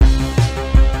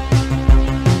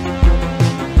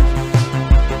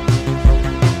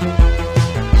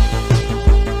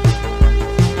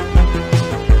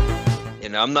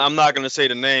Yeah, I'm not gonna say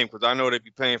the name because I know they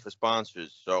be paying for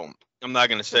sponsors, so I'm not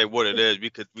gonna say what it is. We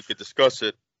could discuss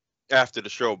it after the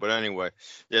show. But anyway,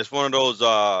 yeah, it's one of those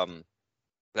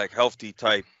like healthy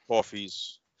type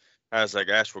coffees. Has like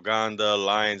ashwagandha,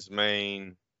 lion's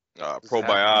mane, Does it have coffee?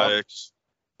 probiotics.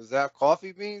 Does it have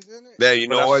coffee beans in it? Man, you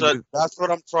But know what? that's what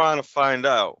I'm trying to find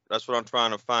out. That's what I'm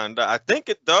trying to find out. I think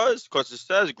it does because it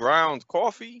says ground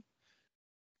coffee,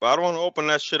 but I don't want to open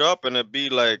that shit up and it be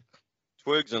like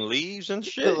twigs and leaves and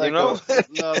Look shit. You like know? a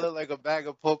no, look like a bag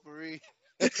of potpourri.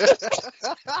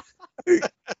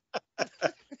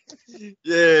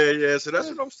 Yeah, yeah. So that's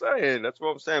what I'm saying. That's what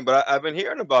I'm saying. But I've been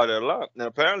hearing about it a lot, and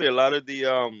apparently a lot of the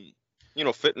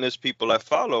fitness people I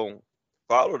follow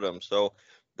them. So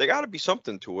there got to be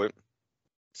something to it.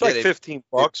 It's Yeah, like they 15 they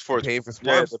bucks for paying for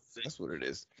yeah. sponsors. That's what it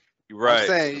is. You're I'm right.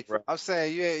 saying, Right. I'm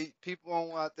saying, yeah, people don't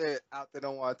want out there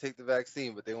don't want to take the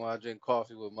vaccine, but they want to drink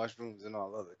coffee with mushrooms and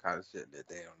all other kind of shit that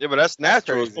they don't Yeah, know. but that's That's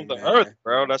natural. It's crazy, from the earth, man.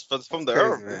 bro. That's That's from the crazy,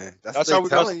 earth. man. That's what That's they how we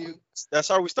got. telling you. That's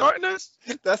how we starting this.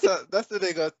 That's what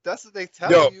they go. That's what they Yo,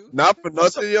 telling you. not for So,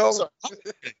 nothing, yo.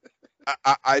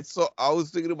 so I was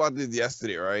thinking about this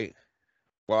yesterday, right?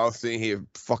 While I was sitting here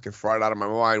fucking fried out of my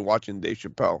mind watching Dave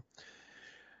Chappelle.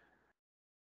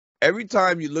 Every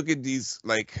time you look at these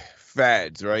like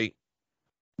fads, right?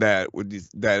 With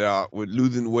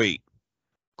losing weight,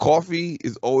 coffee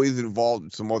is always involved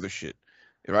with some other shit.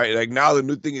 Right? Like now the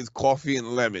new thing is coffee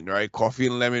and lemon, right? Coffee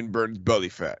and lemon burns belly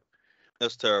fat.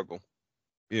 that's terrible.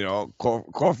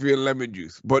 Coffee and lemon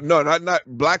juice. But no, not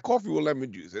black coffee with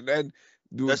lemon juice. And then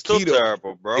doing That's still keto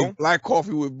terrible, is bro. black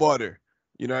coffee with butter.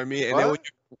 You know what I mean? And then when What?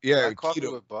 yeah, Black coffee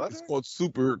keto, with butter? it's called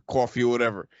super coffee or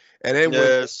whatever. And then when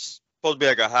Yeah, it's supposed to be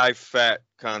like a high fat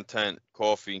content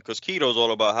coffee because keto's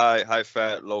all about high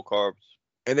fat, low carbs.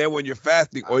 and then when you're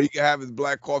fasting, I, all you can have is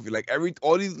black coffee. Like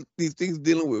all these things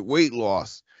dealing with weight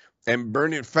loss and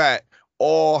burning fat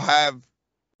all have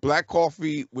black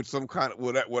coffee with some kind of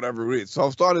whatever it is. So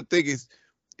I'm starting to think it's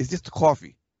just the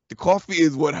coffee. The coffee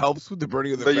is what helps with the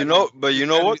burning of the But fat. you It's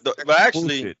know actually what? But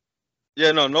actually, bullshit.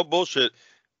 yeah, no bullshit.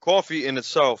 Coffee in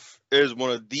itself is one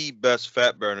of the best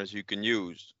fat burners you can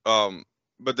use.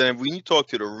 But then when you talk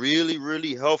to the really,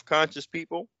 really health conscious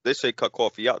people, they say cut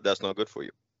coffee out. That's not good for you.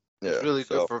 it's Yeah. really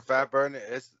good So for fat burning.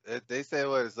 They say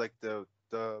what it's like the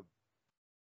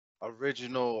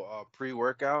original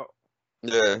pre-workout,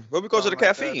 yeah, but because of the something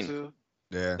like that caffeine, too.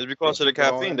 Yeah. it's Keep because of the you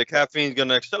caffeine. going, The caffeine's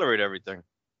gonna accelerate everything.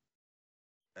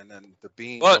 and then the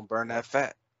bean But gonna burn that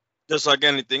fat. just like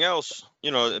anything else,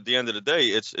 at the end of the day,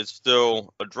 it's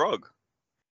still a drug.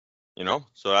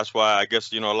 So that's why I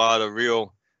guess a lot of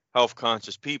real health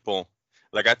conscious people,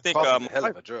 like I think Coffee's a hell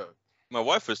of a drug. my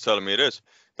wife was telling me this.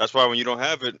 That's why when you don't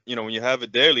have it, when you have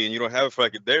it daily and you don't have it for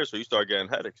like a day or so, you start getting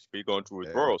headaches. You're going through Yeah.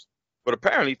 withdrawals. But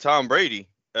apparently, Tom Brady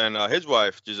and his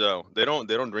wife Giselle, they don't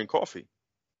drink coffee.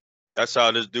 That's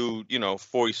how this dude,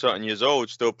 40 something years old,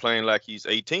 still playing like he's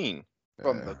 18.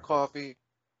 From the coffee.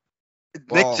 Nick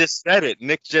Well, just said it.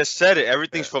 Nick just said it.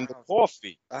 Everything's Yeah, from the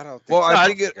coffee. I don't well, think I Nah,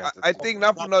 think coffee it. got to I do think with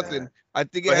not for nothing. that. I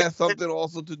think it But has something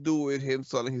also to do with him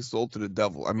selling his soul to the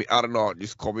devil. I mean, I don't know.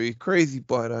 Just call me crazy,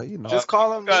 but Just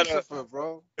call you him gotta. Lucifer,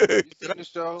 bro. You seen the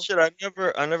show? Shit, I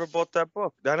never bought that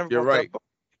book. I never you're bought that right. book.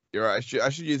 You're right. I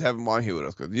should just have him on here with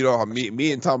us because you know how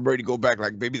me and Tom Brady go back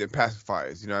like baby the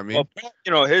pacifiers. You know what I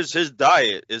Well, mean? his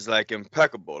diet is like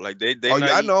impeccable. Like they Oh not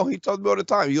yeah, I eat, know. He tells me all the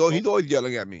time. He's always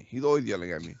yelling at me. He's always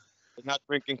yelling at me. they're not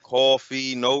drinking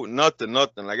coffee, no nothing,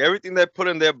 nothing. Like everything they put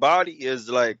in their body is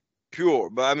like pure.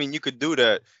 But I mean, you could do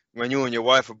that when you and your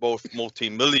wife are both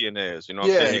multi-millionaires. You know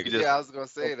what I'm saying? Yeah, You could just yeah. I was gonna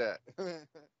say that.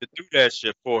 do that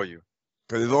shit for you.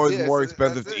 Because it's always Yeah, more so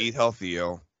expensive that's to it. eat healthy,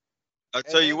 yo. I And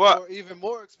tell you then what, even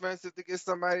more expensive to get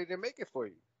somebody to make it for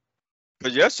you.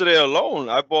 because yesterday alone,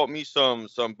 I bought me some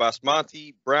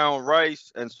basmati brown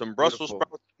rice and some Brussels Beautiful.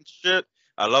 sprouts and shit.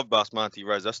 I love basmati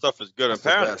rice. That stuff is good. That's the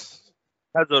Apparently, best.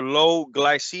 has a low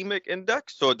glycemic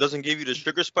index, so it doesn't give you the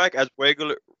sugar spike as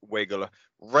regular white rice.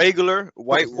 Regular.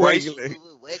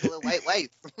 Regular white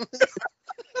whites.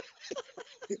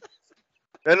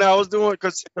 And I was doing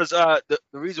because the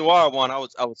reason why I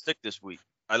was sick this week.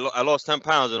 I lost 10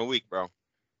 pounds in a week, bro.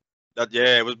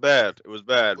 Yeah, it was bad. It was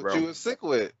bad, What you bro. was sick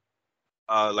with?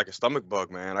 Like a stomach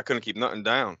bug, man. I couldn't keep nothing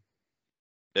down.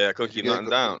 Yeah, I couldn't Did you keep get nothing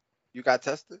down. you got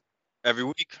tested? Every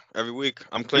week,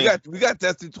 I'm We clean. got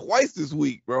tested twice this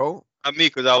week, bro. Not me,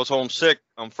 because I was home sick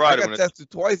on I Friday got when it. tested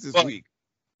twice this But week.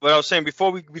 what I was saying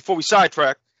before we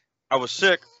sidetrack, I was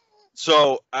sick,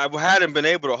 so I hadn't been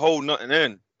able to hold nothing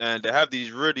in. And they have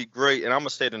these really great, and I'm gonna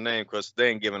say the name because they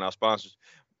ain't giving our sponsors.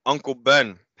 Uncle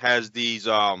Ben has these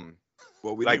Well,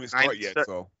 we didn't like even start 90 yet,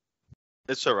 so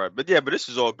It's all right. But yeah, but this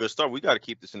is all good stuff. We got to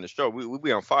keep this in the show. We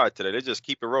be on fire today. They just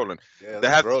keep it rolling. Yeah, They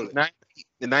let's have roll it.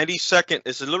 the 90-second.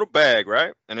 It's a little bag,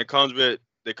 right? And it comes with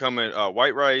they come in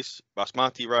white rice,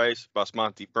 basmati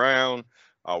brown,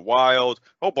 wild,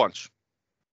 whole bunch.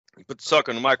 You put the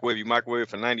sucker in the microwave. You microwave it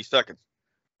for 90 seconds.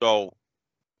 So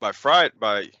by Friday,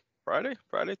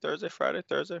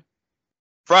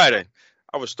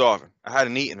 I was starving. I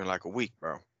hadn't eaten in like a week,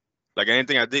 bro. Like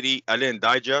anything I did eat, I didn't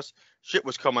digest. Shit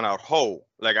was coming out whole.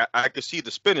 Like I could see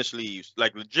the spinach leaves,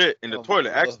 like legit in the Oh, my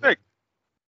toilet. Ask Lord. Nick.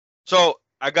 So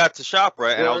I got to shop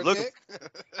right, and I was Derek looking.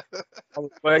 Nick?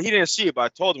 But he didn't see it, but I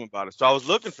told him about it. So I was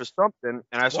looking for something,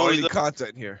 and I saw these Quality little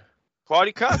content here.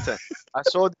 quality content. I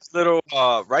saw these little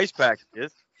rice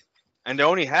packages, and they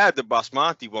only had the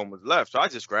basmati one was left. So I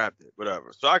just grabbed it,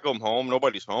 whatever. So I come home,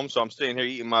 nobody's home, so I'm sitting here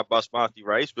eating my basmati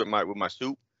rice with my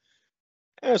soup,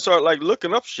 and I start like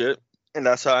looking up shit, and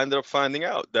that's how I ended up finding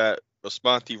out that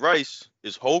basmati rice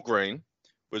is whole grain,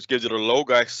 which gives it a low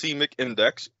glycemic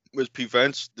index, which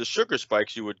prevents the sugar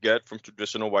spikes you would get from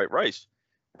traditional white rice,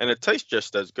 and it tastes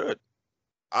just as good.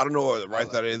 I don't know what the rice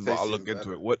like that it. is, but I'll Tastes look even into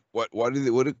better. it. What is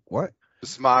it? What?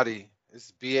 Basmati.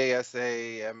 It's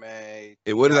BASAMA.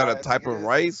 What is that? A I think type it of is.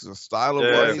 rice? A style of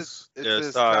Yeah. rice? Yeah,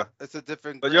 it's It's a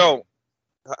different But grain. yo,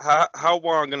 how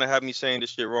Warren gonna have me saying this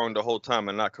shit wrong the whole time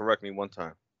and not correct me one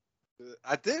time?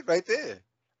 I did right there.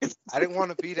 I didn't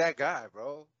want to be that guy,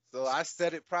 bro. So I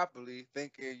said it properly,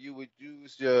 thinking you would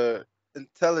use your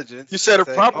intelligence. You said to it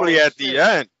say, properly "Oh, at the shit,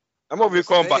 end. I'm I over here was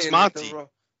calling saying it the basmati. wrong-"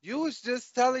 You was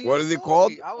just telling What your is it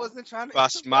called? story. I wasn't trying to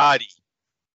Basmati.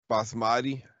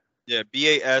 Basmati? Yeah,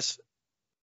 Yeah,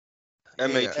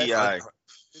 BASMATI.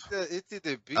 it's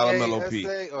either LMLOP.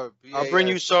 BASA or I'll bring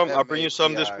you some. I'll bring you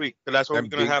some this BASMATI. week. 'Cause that's what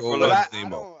And we're gonna have for bingo But lunch.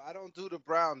 Nemo. I don't do the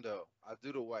brown though. I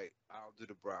do the white. I don't do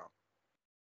the brown.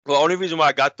 Well, the only reason why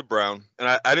I got the brown, and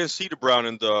I didn't see the brown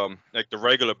in the like the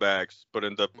regular bags, but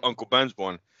in the Uncle Ben's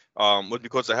one, was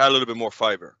because it had a little bit more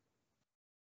fiber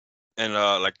and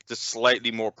like just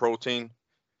slightly more protein.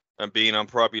 And being I'm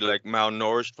probably like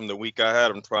malnourished from the week I had,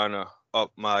 I'm trying to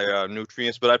up my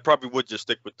nutrients. But I probably would just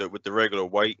stick with the regular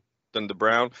white than the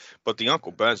brown. But the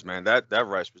Uncle Ben's, man, that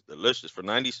rice was delicious for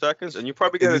 90 seconds, and you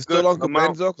probably Is get a it still good Uncle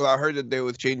amount. Benzo? Because I heard that they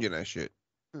was changing that shit.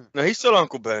 No, he's still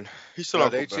Uncle Ben. He's still No,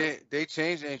 Uncle Ben. they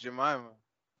changed Aunt Jemima.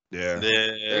 Yeah. Yeah, They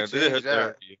they hit changed there.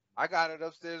 that. I got it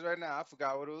upstairs right now. I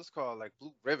forgot what it was called, like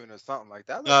Blue Ribbon or something like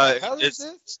that. What Uh, the hell is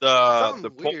this? it's the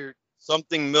Something po- weird.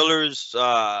 something Miller's.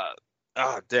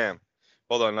 Damn.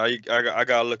 Hold on, now I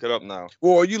gotta look it up now.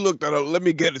 Well, you looked that up. Let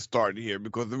me get it started here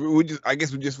because I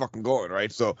guess we're just fucking going,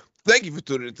 right? So thank you for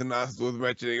tuning in to Nas was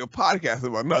mentioning a podcast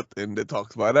about nothing that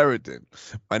talks about everything.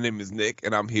 My name is Nick,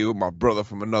 and I'm here with my brother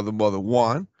from another mother,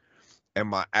 Juan, and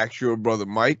my actual brother,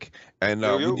 Mike. And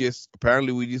Yo. we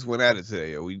just went at it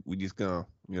today. We just gonna,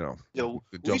 Yo,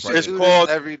 we jump should right It's in. do called-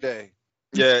 this every day.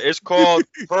 Yeah, it's called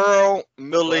Pearl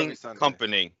Milling every Sunday.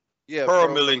 Company. Yeah, Pearl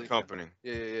Pearl Milling Milling Company.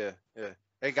 Yeah.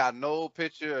 Ain't got no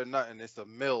picture or nothing. It's a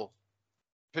mill.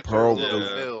 Picture Pearl of a little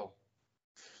Milling. mill.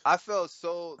 I felt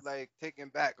so like taken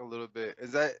back a little bit.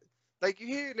 Is that like you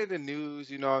hear it in the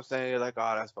news? You know what I'm saying? You're like,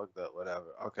 oh, that's fucked up, whatever.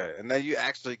 Okay, and then you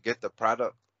actually get the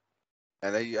product,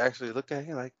 and then you actually look at it,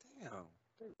 you're like, damn,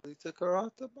 they really took her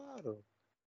off the bottle.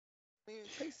 It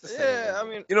didn't taste the same Yeah, I anymore.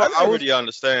 mean, You know, I don't I was- really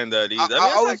understand that either. I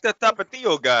I was- like that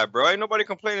Tapatio guy, bro. Ain't nobody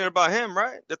complaining about him,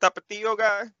 right? The Tapatio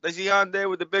guy. That's he on there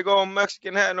with the big old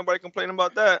Mexican hat. Nobody complaining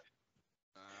about that.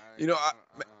 You know,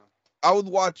 I was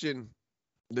watching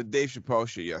the Dave Chappelle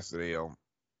shit yesterday, yo.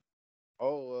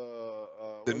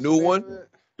 The what's new name one? of it?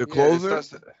 The Yeah,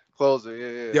 closer. Closer,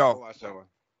 yeah. Yo. I watched that one.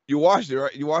 You watched it,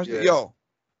 right? You watched it, Yeah. yo.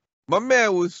 My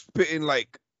man was spitting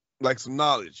like some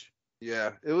knowledge.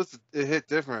 Yeah, it hit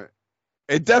different.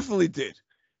 It definitely did.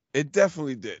 It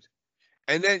definitely did.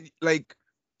 And then, like,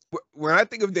 when I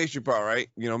think of Dave Chappelle, right?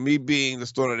 You know, me being the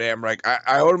stoner that I am, like,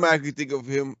 I automatically think of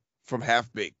him from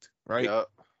Half Baked, right? Yup.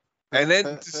 And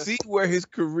then to see where his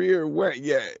career went,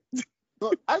 yeah.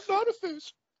 I'm not a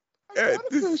fish. Yeah,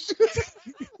 I'm not a fish.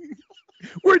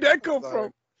 Where'd that come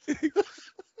Sorry. from?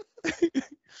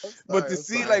 But to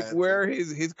see like where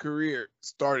his career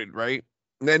started, right?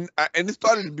 And then and it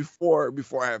started before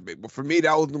Half Baked. But for me,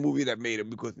 that was the movie that made him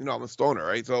because I'm a stoner,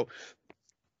 right? So,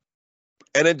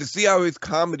 and then to see how his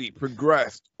comedy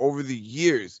progressed over the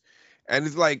years, and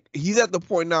it's like he's at the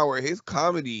point now where his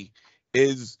comedy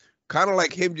is kind of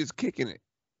like him just kicking it.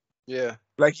 Yeah.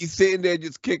 Like he's sitting there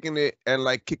just kicking it and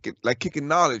kicking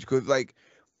knowledge, because like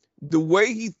the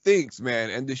way he thinks, man,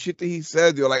 and the shit that he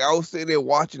says, yo, like I was sitting there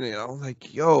watching it, and I was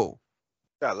like, yo,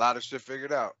 Got a lot of shit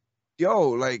figured out.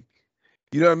 like,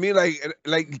 you know what I mean?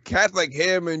 Like cats like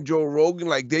him and Joe Rogan,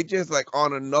 like they just like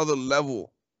on another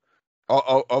level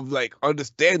of like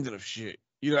understanding of shit.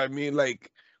 You know what I mean?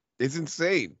 Like, it's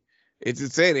insane. It's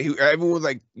insane. And everyone was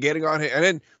like getting on him, and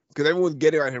then because everyone was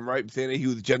getting on him, right, saying that he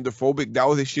was gender phobic. That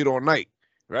was his shit all night,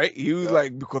 right? He was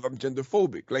like, because I'm gender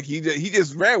phobic. Like he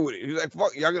just ran with it. He was like,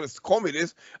 fuck, y'all gonna call me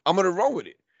this? I'm gonna run with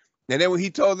it. And then when he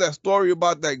told that story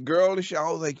about that girl and shit,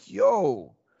 I was like,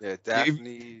 yo. Yeah,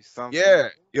 Daphne something. Yeah,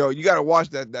 yo, you gotta watch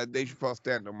that Dave Chappelle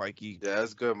stand-up, Mikey. Yeah,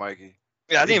 that's good, Mikey.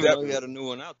 Yeah, I didn't even know he had a new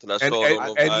one out till I saw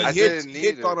it. And he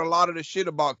hits on a lot of the shit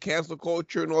about cancel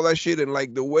culture and all that shit, and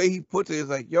like the way he puts it is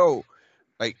like, yo,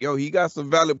 he got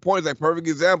some valid points. Like, perfect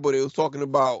example, they was talking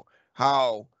about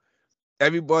how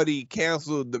everybody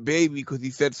canceled the baby because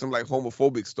he said some like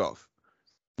homophobic stuff,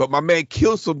 but my man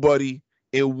killed somebody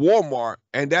in Walmart,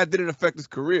 and that didn't affect his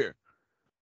career.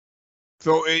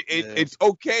 So it's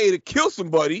okay to kill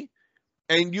somebody,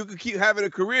 and you can keep having a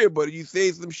career, but you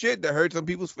say some shit that hurts some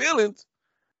people's feelings,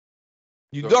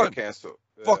 you done. Canceled.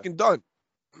 Fucking done.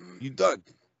 You done.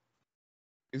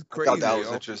 It's crazy. I thought that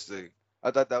was interesting. I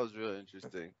thought that was really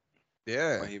interesting.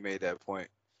 Yeah. When he made that point.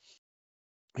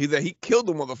 He said he killed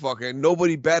the motherfucker and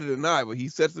nobody batted an eye, but he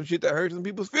said some shit that hurt some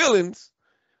people's feelings.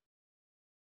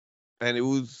 And it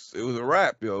was a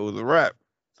wrap, yo. It was a wrap.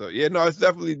 So yeah, no, it's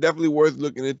definitely worth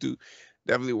looking into.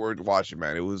 Definitely worth watching,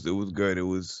 man. It was good. It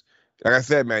was, like I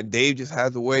said, man, Dave just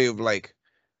has a way of like,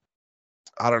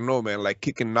 I don't know, man, like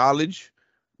kicking knowledge,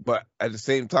 but at the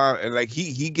same time, and like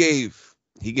he gave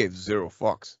zero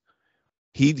fucks.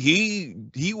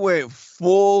 He went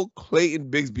full Clayton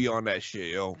Bigsby on that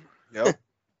shit, yo. Yep.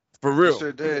 For real. He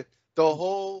sure did. The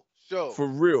whole show. For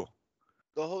real.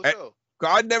 The whole show.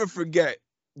 I'd never forget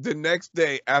the next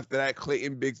day after that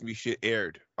Clayton Bigsby shit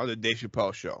aired on the Dave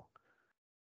Chappelle show.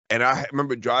 And I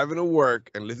remember driving to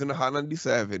work and listening to Hot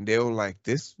 97. They were like,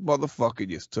 this motherfucker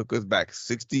just took us back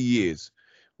 60 years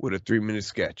with a 3-minute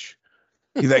sketch.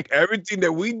 He's like, everything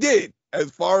that we did as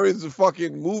far as the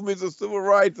fucking movements of civil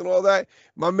rights and all that,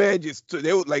 my man just took,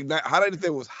 they were like, Hot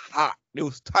 97 was hot. It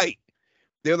was tight.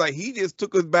 They're like, he just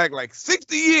took us back like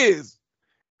 60 years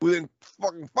within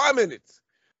fucking 5 minutes.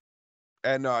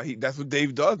 And that's what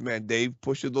Dave does, man. Dave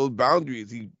pushes those boundaries.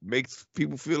 He makes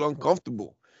people feel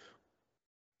uncomfortable.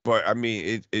 But I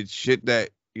mean, it's shit that,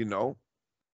 you know,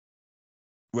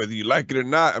 whether you like it or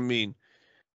not, I mean,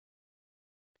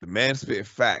 the man spitting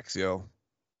facts, yo.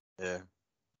 Yeah.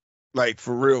 Like,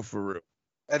 for real, for real.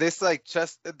 And it's like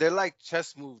they're like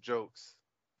chess move jokes.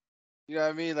 You know what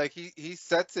I mean? Like he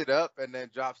sets it up and then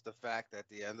drops the fact at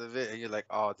the end of it, and you're like,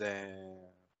 oh damn.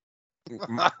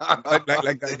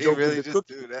 like that joke really just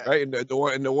do that, right? And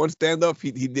the one stand up,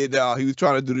 he did he was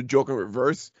trying to do the joke in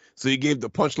reverse, so he gave the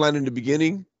punchline in the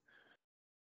beginning.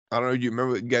 I don't know if you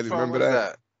remember. You guys remember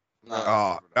that?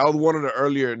 No, that was one of the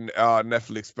earlier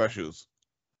Netflix specials.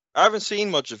 I haven't seen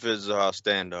much of his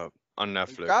stand up on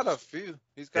Netflix. He's got a few.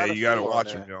 He's got. Yeah, you gotta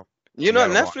watch him, yo. You know,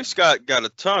 Netflix got a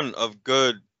ton of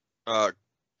good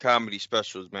comedy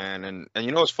specials, man. And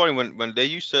you know, it's funny when they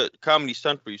used to, Comedy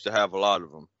Central used to have a lot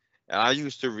of them. And I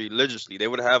used to religiously, they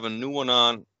would have a new one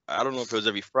on, I don't know if it was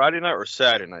every Friday night or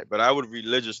Saturday night, but I would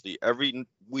religiously, every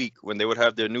week when they would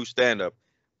have their new stand-up,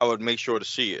 I would make sure to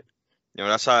see it. You know,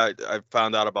 that's how I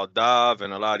found out about Dav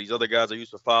and a lot of these other guys I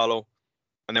used to follow.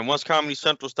 And then once Comedy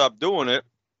Central stopped doing it,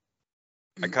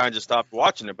 I kind of just stopped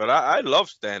watching it. But I love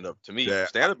stand-up. To me,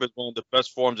 stand-up is one of the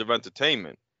best forms of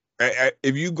entertainment.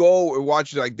 If you go and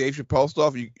watch like Dave Chappelle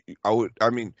stuff,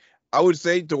 I would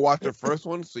say to watch the first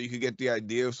one so you could get the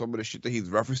idea of some of the shit that he's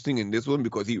referencing in this one,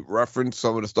 because he referenced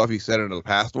some of the stuff he said in the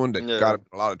past one that got him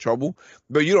in a lot of trouble.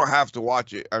 But you don't have to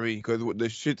watch it. I mean, because the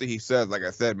shit that he says, like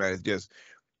I said, man,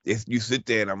 you sit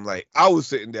there and I'm like, I was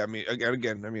sitting there. I mean,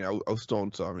 again, I was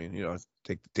stoned, so I mean, you know,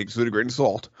 take this with a grain of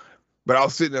salt. But I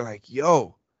was sitting there like,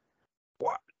 yo,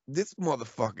 what? This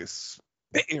motherfucker's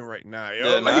spitting right now,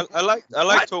 yo. Yeah, like, I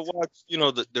like to watch, you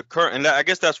know, the current, and I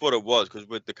guess that's what it was, because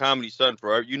with the Comedy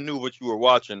Central, you knew what you were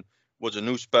watching was a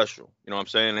new special. You know what I'm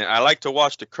saying? And I like to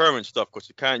watch the current stuff because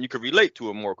you can relate to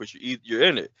it more because you're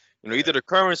in it. You know, either the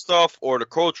current stuff or the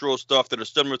cultural stuff that are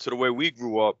similar to the way we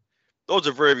grew up. Those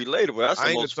are very relatable. That's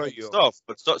the most fun stuff.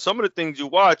 But some of the things you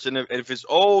watch, and if it's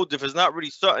old, if it's not really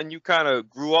something you kind of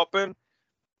grew up in,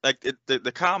 like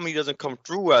the comedy doesn't come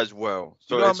through as well.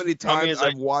 So you know how many times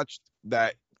I've watched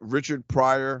that Richard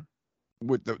Pryor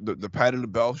with the Patti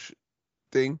LaBelle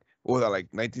thing? What was that, like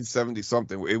 1970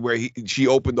 something, where she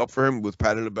opened up for him with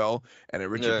Patti LaBelle, and then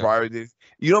Richard Pryor did.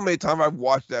 You know how many times I've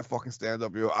watched that fucking stand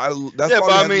up, yo? That's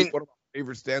probably one of my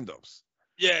favorite stand ups.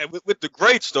 Yeah, with the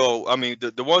greats though, I mean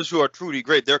the ones who are truly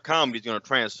great, their comedy is gonna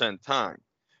transcend time.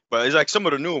 But it's like some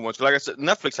of the newer ones. Like I said,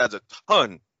 Netflix has a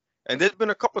ton. And there's been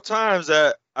a couple times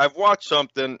that I've watched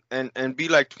something and be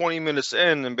like 20 minutes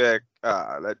in and be like,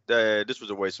 this was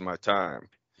a waste of my time.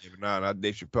 Yeah, but nah, not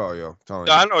Dave Chappelle, yo. I'm telling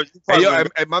I you. know you Hey, probably yo,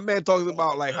 wouldn't and my man talks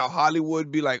about like how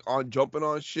Hollywood be like on jumping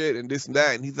on shit and this and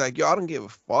that, and he's like, yo, I don't give a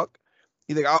fuck.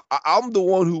 He's like, I'm the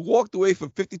one who walked away for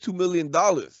 $52 million.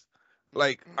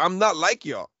 Like, I'm not like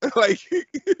y'all. Like,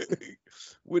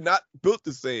 we're not built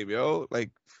the same, yo. Like,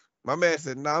 my man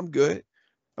said, nah, I'm good.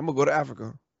 I'm gonna go to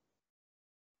Africa.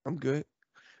 I'm good.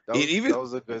 Even That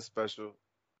was a good special.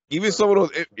 even some of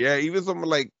those, yeah, even some of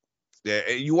like, yeah,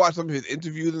 and you watch some of his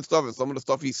interviews and stuff, and some of the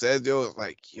stuff he says, yo, it's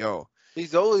like, yo,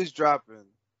 He's always dropping.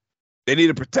 they need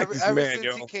to protect this Ever man, since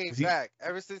yo. he came 'Cause he- back,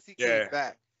 ever since he Yeah. came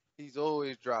back, he's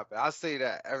always dropping. I'll say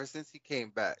that. Ever since he came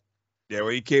back. Yeah,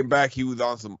 when he came back, he was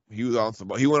on some. He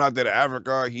went out there to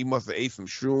Africa. He must have ate some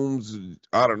shrooms.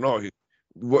 I don't know.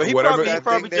 Well, he Whatever. probably- That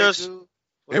probably thing they just- do,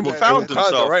 And what's found that- Wakanda,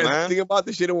 himself, right? man. Think about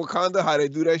the shit in Wakanda, how they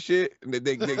do that shit, and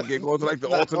they go to like the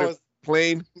Not alternate those-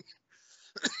 plane.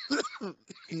 not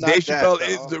Dave that, Chappelle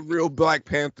is dog. the real Black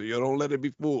Panther. Yo, don't let it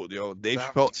be fooled. Yo, Dave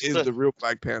Nah. Chappelle is the real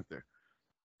Black Panther.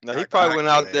 Now, he Got probably went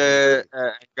out cocktails. there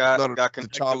and got No, connected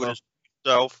with T'Challa.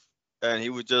 himself, and he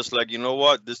was just like, you know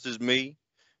what, this is me.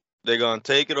 They're gonna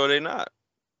take it or they're not.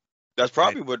 That's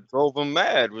probably what drove him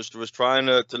mad. Was trying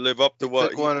to live up to He what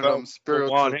took he one of felt them people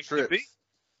spiritual want him to trips.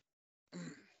 be.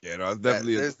 Yeah, no, it's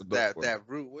definitely There's a dope that one. that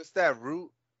root. What's that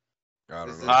root? I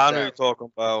is don't it- know. I know that- you're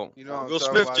talking about. You know what I'm Will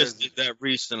talking Smith about just is- did that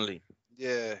recently.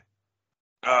 Yeah.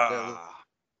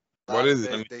 What is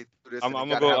it? They do this I'm and gonna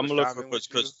they gotta go. have I'm a gonna look shaman for with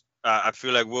you. because I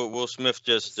feel like Will Smith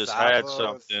just had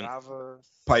something.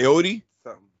 Peyote?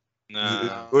 Something.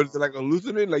 Nah, What is it, like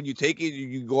hallucinate? Like you take it,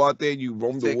 you go out there, you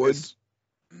roam the take woods.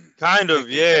 kind of, Take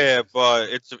it. yeah, but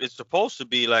it's supposed to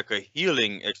be like a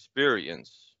healing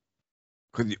experience.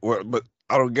 But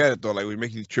I don't get it though. Like we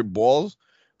make you trip balls.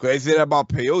 Cause they say that about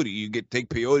peyote. You take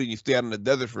peyote and you stay out in the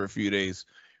desert for a few days,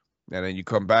 and then you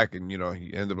come back and you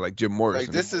end up like Jim Morrison.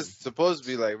 Like this is supposed to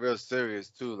be like real serious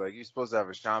too. Like you're supposed to have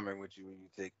a shaman with you when you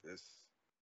take this.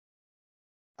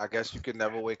 I guess you could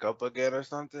never wake up again or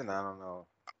something. I don't know.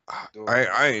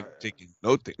 I ain't taking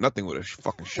nothing with a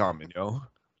fucking shaman, yo.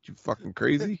 You fucking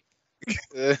crazy?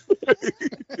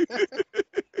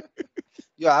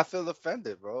 Yo, I feel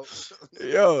offended, bro.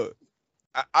 Yo,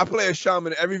 I play a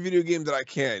shaman in every video game that I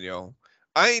can, yo.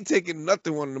 I ain't taking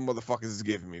nothing one of the motherfuckers is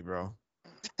giving me, bro.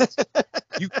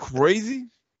 You crazy?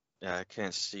 Yeah, I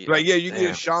can't see. Like, yeah, you need a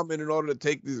Damn. shaman in order to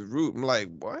take this route. I'm like,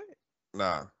 what?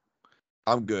 Nah,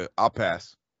 I'm good. I'll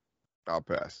pass.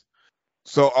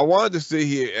 So I wanted to sit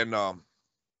here and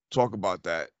talk about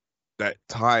that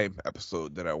Time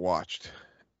episode that I watched,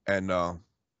 and I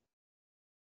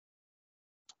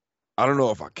don't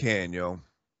know if I can, yo.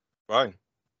 Right.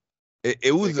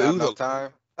 It was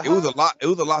time. it was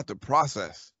a lot to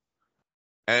process,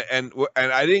 and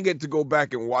I didn't get to go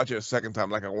back and watch it a second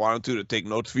time like I wanted to take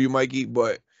notes for you, Mikey.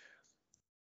 But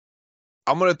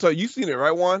I'm gonna tell you, seen it, right,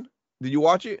 Juan? Did you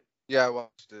watch it? Yeah, I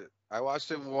watched it. I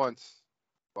watched it once.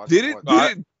 Did it? once.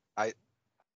 Did it?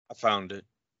 I found it.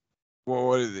 Well,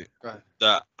 what is it?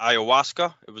 The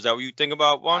ayahuasca. Was that what you think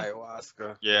about, one?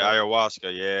 Ayahuasca. Yeah,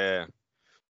 ayahuasca. Yeah.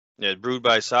 Yeah, brewed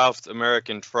by South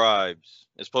American tribes.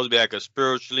 It's supposed to be like a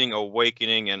spiritually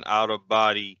awakening and out of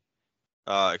body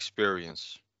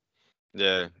experience.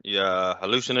 Yeah,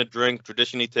 hallucinant drink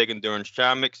traditionally taken during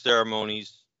shamanic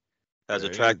ceremonies has Yeah,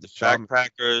 attracted the shaman.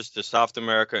 backpackers to South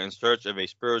America in search of a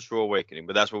spiritual awakening.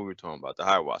 But that's what we were talking about, the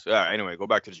ayahuasca. All right, anyway, go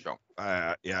back to the show.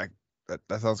 Yeah,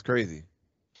 that sounds crazy.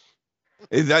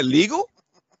 Is that legal?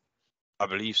 I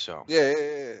believe so. Yeah.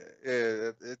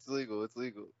 It's legal. It's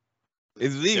legal.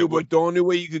 It's legal, what- but the only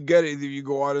way you could get it is if you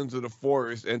go out into the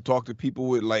forest and talk to people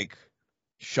with like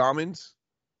shamans.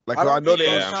 Like I know they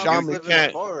think ain't shamans shamans. live in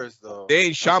the forest though. They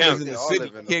ain't shamans in They the all city.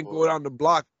 live You in the can't go forest. down the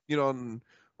block, on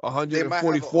They might have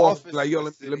an 144th. office Like, in yo,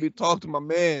 the let me city. talk to my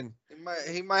man.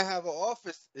 He might have an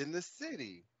office in the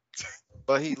city,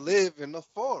 but he live in the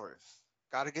forest.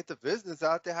 Got to get the business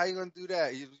out there. How you gonna do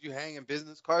that? You hanging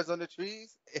business cards on the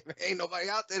trees? If ain't nobody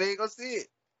out there, they ain't gonna see it.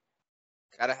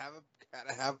 Gotta have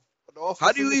an office.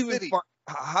 How do in you the even city.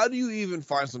 how do you even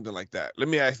find something like that? Let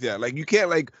me ask you that. Like, you can't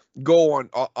like go on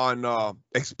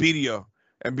Expedia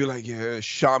and be like, yeah,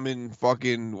 shaman,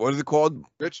 fucking, what is it called?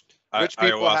 Rich Ay-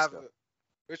 people have ayahuasca.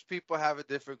 rich people have a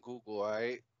different Google, all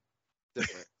right?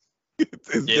 Different.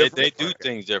 It's Yeah, different. they do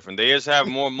things different. They just have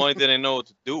more money than they know what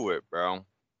to do with, bro.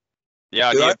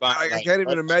 Yeah, Dude, yeah, I can't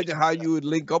even imagine how you would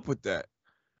link up with that.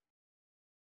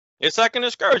 It's like an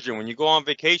excursion. When you go on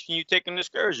vacation, you take an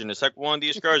excursion. It's like one of the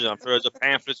excursions. I'm sure there's a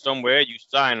pamphlet somewhere. You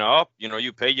sign up,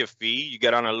 you pay your fee. You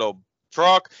get on a little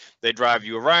truck. They drive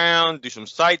you around, do some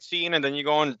sightseeing, and then you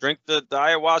go and drink the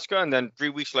ayahuasca. And then 3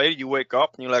 weeks later, you wake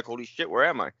up and you're like, "Holy shit, where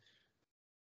am I?"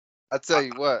 I tell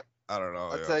you what. I don't know.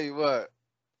 I yo. tell you what.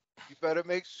 You better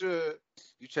make sure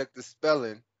you check the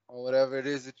spelling on whatever it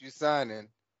is that you signing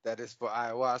that is for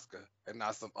ayahuasca and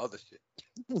not some other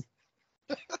shit.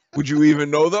 Would you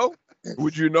even know though?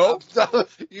 Would you know?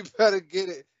 You better get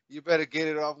it. You better get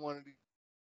it off one of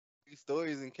these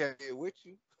stories and carry it with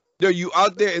you. Yo, you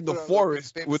out there in the Put a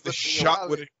forest paper with the slip in your shot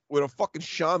wallet. with a fucking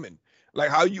shaman. Like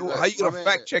how you Like, how you gonna my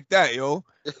fact man. check that, yo?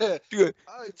 Dude,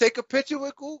 Take a picture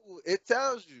with Google. It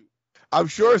tells you. I'm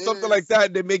sure It something is. like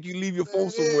that they make you leave your phone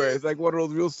It somewhere. is. It's like one of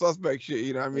those real suspect shit.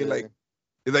 You know what I mean? Yeah. Like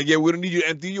it's like, yeah, we don't need you to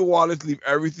empty your wallets, leave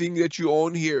everything that you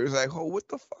own here. It's like, oh, what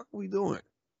the fuck are we doing?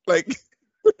 Like,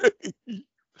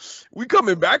 we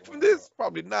coming back from this?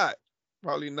 Probably not.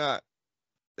 Probably not.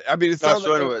 I mean, it No, sounds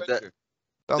so like an anyway, adventure.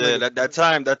 Sounds Yeah, like a-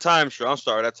 that time show. I'm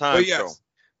sorry, that time But show. yes.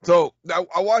 So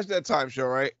I watched that time show,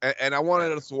 right? And I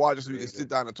wanted us to watch it so we could sit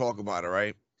down and talk about it,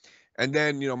 right? And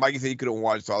then, Mikey said he couldn't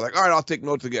watch it. So I was like, all right, I'll take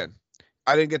notes again.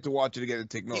 I didn't get to watch it again and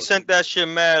take He notes. sent that shit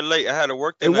mad late. I had to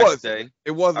work the It next was. day.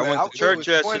 It was. I went man. to church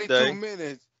It was yesterday. 22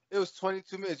 minutes. It was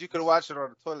 22 minutes. You could have watched it on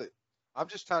the toilet. I'm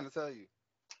just trying to tell you.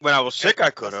 When I was sick,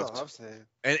 I could That's all have. I'm saying.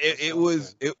 And That's it what I'm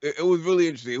was it was really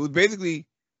interesting. It was basically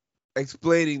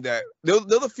explaining that there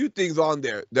was a few things on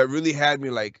there that really had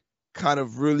me like kind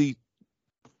of really,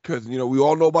 because we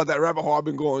all know about that rabbit hole I've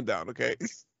been going down. Okay,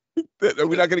 that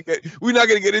we're not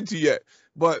gonna get into yet.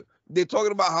 But they're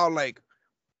talking about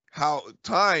how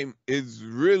time is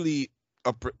really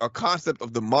a concept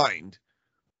of the mind,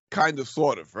 kind of,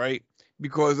 sort of, right?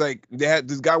 Because like they had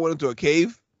this guy went into a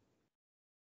cave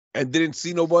and didn't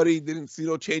see nobody, didn't see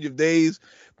no change of days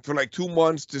for like 2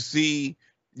 months to see,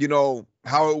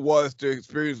 how it was to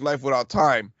experience life without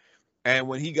time. And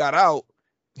when he got out,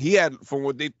 he had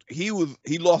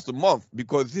he lost a month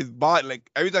because his body, like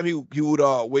every time he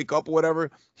would wake up or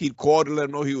whatever, he'd call to let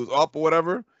him know he was up or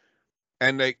whatever.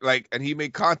 And and he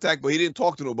made contact, but he didn't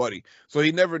talk to nobody. So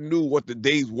he never knew what the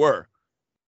days were.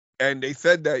 And they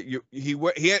said that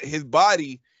his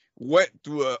body went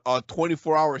through a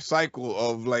 24-hour cycle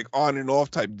of like on and off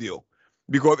type deal,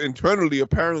 because internally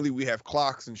apparently we have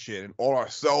clocks and shit, and all our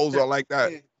cells are like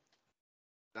that.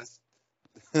 That's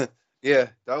yeah,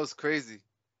 that was crazy.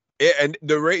 And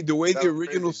the way That the was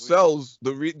original crazy. cells,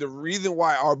 the reason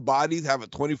why our bodies have a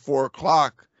 24-hour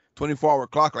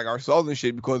clock like our cells and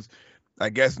shit, because I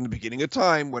guess in the beginning of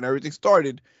time when everything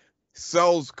started,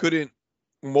 cells couldn't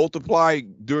multiply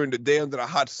during the day under the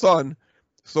hot sun,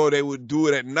 so they would do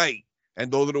it at night,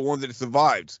 and those are the ones that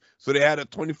survived. So they had a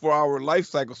 24-hour life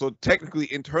cycle. So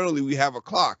technically, internally, we have a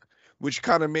clock, which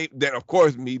kind of made that, of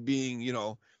course, me being,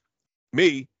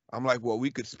 me, I'm like, well,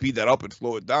 we could speed that up and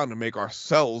slow it down to make our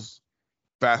cells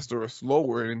faster or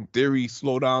slower, and in theory,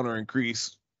 slow down or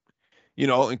increase,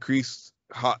 increase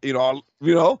hot, you know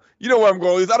where I'm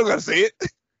going. I don't gotta say it.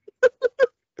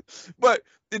 But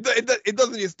it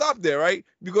doesn't just stop there, right?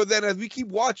 Because then as we keep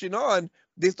watching on,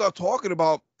 they start talking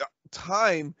about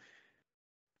time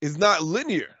is not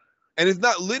linear. And it's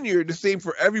not linear the same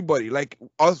for everybody. Like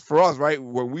for us, right?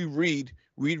 When we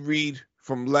read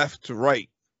from left to right.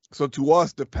 So to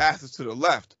us, the path is to the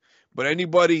left. But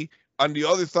anybody on the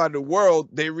other side of the world,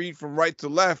 they read from right to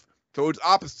left, so it's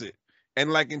opposite.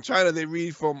 And like in China, they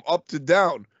read from up to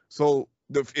down. So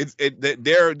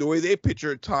the way they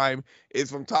picture time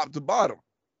is from top to bottom.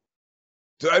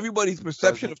 So everybody's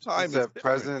perception of time is different.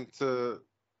 Present to.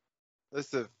 It's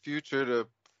the future to.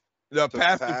 The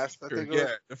past, I the think future, it was.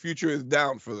 yeah, the future is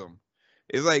down for them.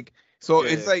 It's like so.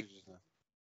 Yeah, It's like future's down.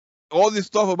 all this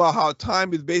stuff about how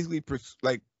time is basically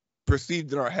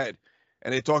perceived in our head.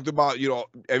 And they talked about,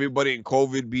 everybody in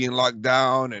COVID being locked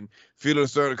down and feeling a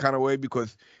certain kind of way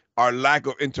because our lack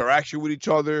of interaction with each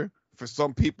other. For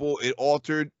some people, it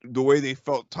altered the way they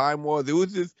felt time was. It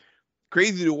was just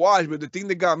crazy to watch. But the thing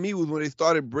that got me was when they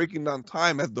started breaking down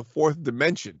time as the fourth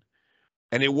dimension,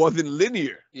 and it wasn't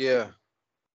linear. Yeah.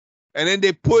 And then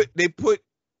they put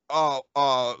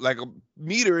like a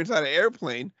meter inside an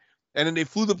airplane, and then they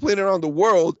flew the plane around the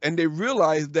world, and they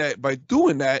realized that by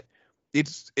doing that,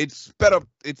 it's sped up.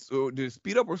 Did it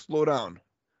speed up or slow down?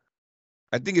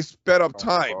 I think it sped up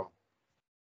time. Well,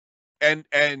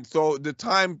 And so the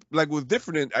time was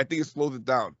different. I think it slows it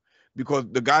down because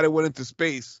the guy that went into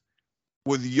space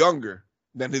was younger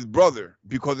than his brother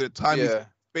because of the time in yeah.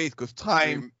 space. Because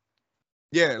time,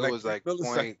 It like was like 3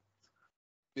 point.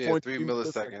 Yeah, 0.3 3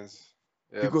 milliseconds.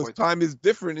 Yeah, because point- time is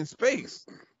different in space.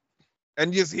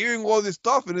 And just hearing all this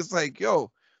stuff, and it's like,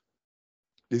 yo,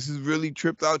 this is really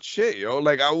tripped out shit, yo.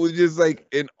 Like I was just like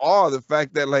in awe of the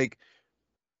fact that like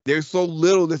there's so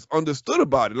little that's understood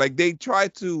about it. Like they try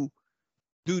to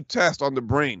do tests on the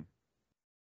brain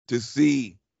to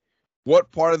see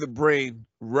what part of the brain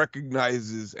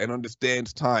recognizes and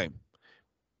understands time.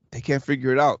 They can't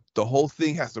figure it out. The whole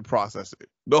thing has to process it.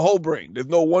 The whole brain. There's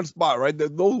no one spot, right?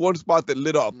 There's no one spot that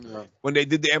lit up No. when they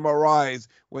did the MRIs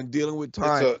when dealing with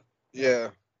time.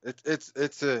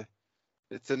 It's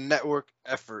a network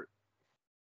effort.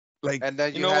 Like, And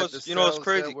then You you know had what's the you know what's cells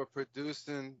crazy? that were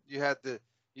producing. You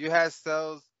had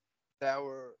cells that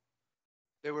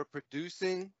were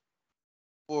producing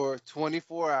for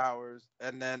 24 hours,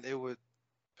 and then it would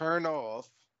turn off,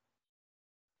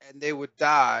 and they would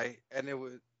die, and it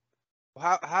would.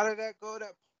 How did that go?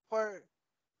 That part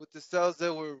with the cells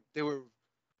that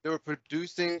were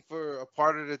producing for a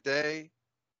part of the day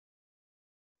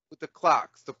with the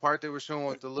clocks, the part they were showing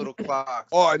with the little clocks.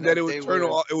 oh, and then it would turn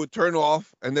off. It would turn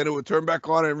off, and then it would turn back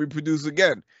on and reproduce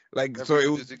again. Like, so it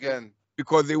was again.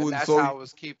 because it And was that's so how it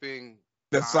was keeping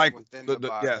the time cycle. within the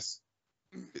body. Yes,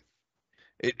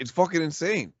 it's fucking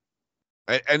insane.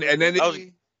 And then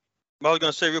I was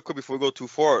gonna say real quick before we go too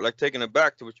far, like taking it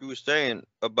back to what you were saying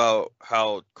about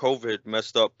how COVID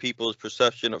messed up people's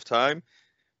perception of time.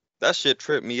 That shit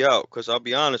tripped me out because I'll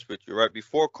be honest with you, right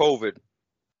before COVID,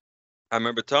 I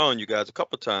remember telling you guys a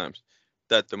couple times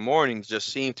that the mornings just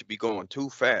seemed to be going too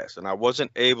fast, and I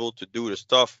wasn't able to do the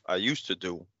stuff I used to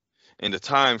do in the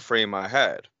time frame I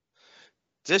had.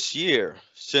 This year,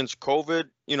 since COVID,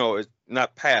 it's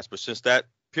not passed, but since that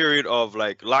period of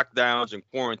like lockdowns and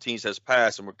quarantines has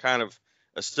passed and we're kind of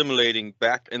assimilating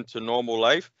back into normal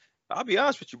life, I'll be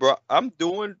honest with you, bro. I'm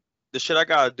doing the shit I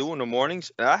gotta do in the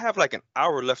mornings, and I have like an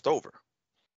hour left over.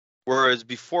 Whereas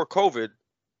before COVID,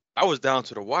 I was down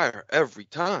to the wire every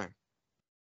time.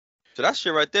 So that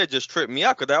shit right there just tripped me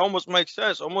out because that almost makes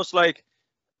sense. Almost like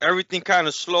everything kind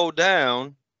of slowed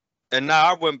down, and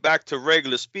now I went back to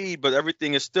regular speed, but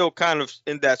everything is still kind of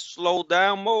in that slow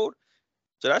down mode.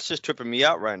 So that's just tripping me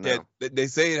out right now. yeah, they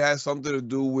say it has something to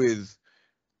do with.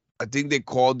 I think they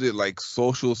called it like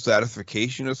social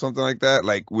satisfaction or something like that.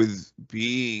 Like with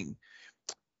being,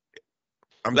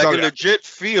 I'm Like it talking. legit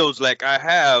feels like I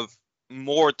have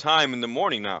more time in the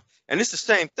morning now, and it's the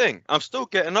same thing. I'm still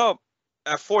getting up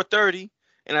at 4:30,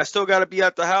 and I still got to be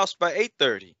at the house by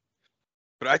 8:30.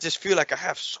 But I just feel like I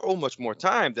have so much more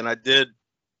time than I did,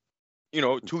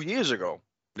 2 years ago.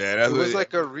 Yeah, that's It what was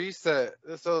like a reset.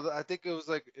 So I think it was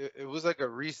like a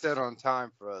reset on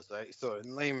time for us, right? So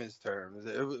in layman's terms,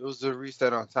 it was a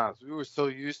reset on time. So we were so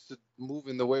used to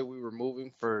moving the way we were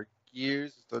moving for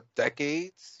years, the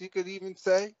decades, you could even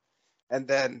say, and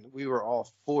then we were all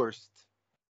forced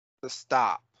to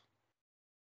stop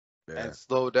yeah. and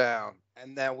slow down,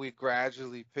 and then we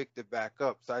gradually picked it back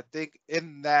up. So I think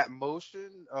in that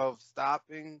motion of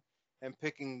stopping and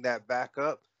picking that back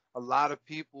up, a lot of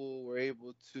people were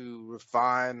able to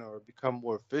refine or become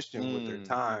more efficient with their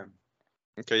time.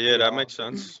 Okay, yeah, that makes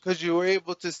sense. Because you were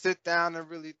able to sit down and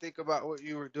really think about what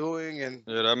you were doing, and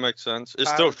Yeah, that makes sense. It's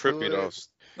How still to do trippy though. it.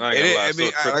 I ain't gonna lie, I it's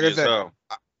mean, still like trippy I as said, hell.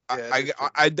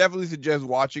 I definitely suggest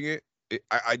watching it.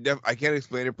 I can't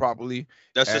explain it properly.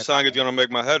 That's the and song that's gonna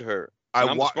make my head hurt. I And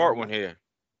I'm the wa- smart one here.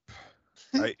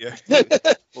 Yeah. I'm If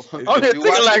just you thinking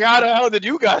watch like, it- how the hell did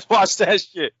you guys watch that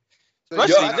shit? so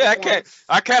Especially you that, watch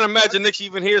I can't imagine Nick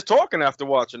even hears talking after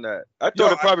watching that. I thought Yo,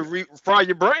 it probably fry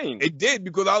your brain. It did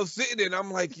because I was sitting there and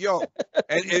I'm like, yo,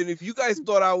 and if you guys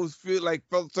thought I was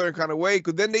felt a certain kind of way,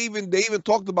 because then they even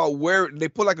talked about where they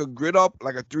put like a grid up,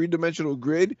 like a 3-dimensional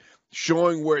grid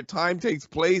showing where time takes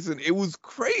place, and it was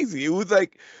crazy. It was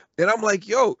like, and I'm like,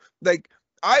 yo, like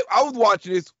I was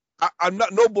watching this. I'm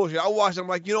not no bullshit. I watched. I'm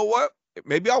like, you know what?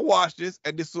 Maybe I'll watch this,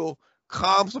 and this will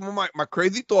calm some of my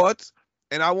crazy thoughts,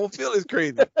 and I won't feel as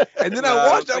crazy. And then Nah, I don't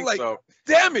watched. I'm think like, so.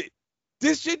 damn it,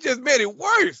 this shit just made it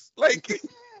worse. Like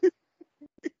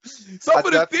some of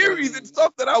the definitely- theories and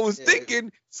stuff that I was Yeah.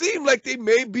 thinking seemed like they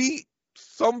may be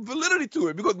some validity to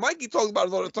it because Mikey talks about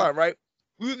it all the time, right?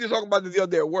 We were just talking about this the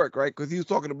other day at work, right? Because he was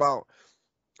talking about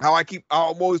how I'm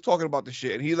always talking about the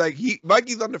shit, and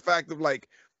Mikey's on the fact of like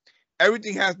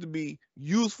everything has to be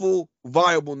useful,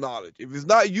 viable knowledge. If it's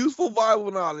not useful,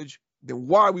 viable knowledge, then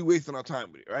why are we wasting our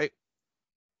time with it, right?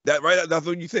 That's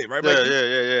what you say, right, Yeah, Mikey?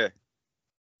 yeah.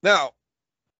 Now,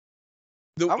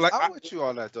 I'm with you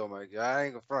on that though, Mike. I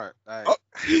ain't gonna front. Oh,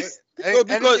 No,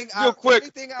 because real quick,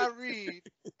 Anything I read,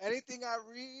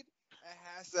 it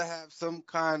has to have some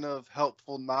kind of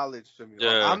helpful knowledge to me. Like,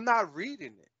 Yeah. I'm not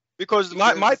reading it. because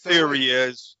my Because it's so theory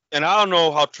is, and I don't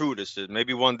know how true this is.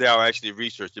 Maybe one day I'll actually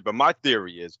research it. But my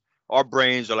theory is, our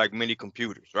brains are like mini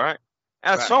computers, right?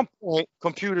 At Right. some point,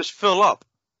 computers fill up.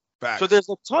 facts. So there's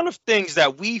a ton of things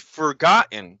that we've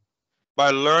forgotten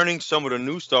by learning some of the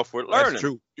new stuff we're learning. That's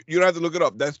true. You don't have to look it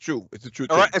up. That's true. It's a true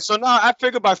All thing. right. And so now I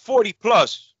figure by 40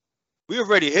 plus, we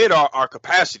already hit our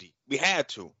capacity. We had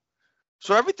to.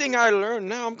 So everything I learn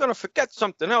now, I'm going to forget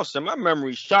something else. And my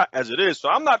memory's shot as it is. So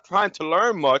I'm not trying to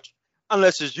learn much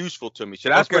unless it's useful to me. So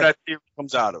that's where that theory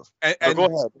comes out of. And go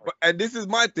ahead. And this is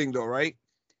my thing, though, right?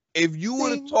 If you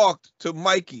would have talked to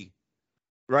Mikey,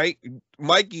 right?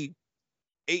 Mikey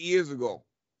 8 years ago,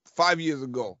 5 years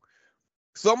ago,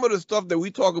 some of the stuff that we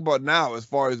talk about now as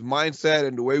far as mindset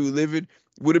and the way we live it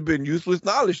would have been useless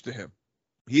knowledge to him.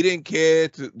 He didn't care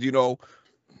to,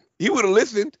 he would have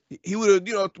listened. He would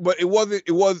have, but it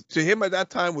was to him at that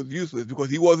time was useless because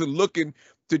he wasn't looking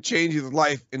to change his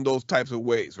life in those types of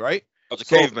ways, right? I was a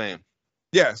caveman.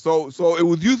 Yeah, so it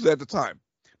was useless at the time.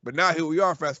 But now here we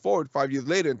are, fast forward 5 years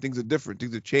later, and things are different.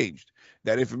 Things have changed.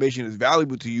 That information is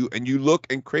valuable to you, and you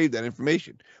look and crave that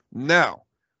information. Now,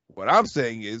 what I'm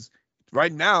saying is,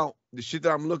 right now, the shit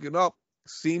that I'm looking up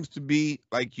seems to be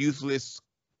like useless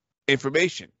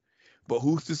information. But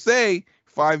who's to say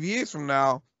 5 years from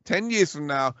now, 10 years from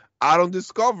now, I don't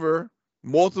discover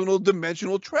multiple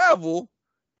dimensional travel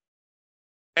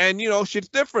and, shit's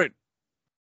different.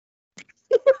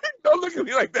 Don't look at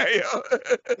me like that, yo.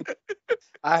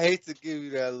 I hate to give you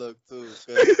that look, too.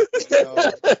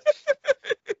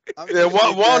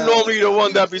 Juan normally the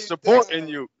one that be supporting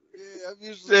you. Yeah, I'm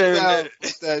usually down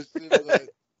with that shit. Like,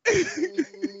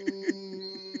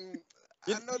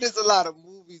 I know there's a lot of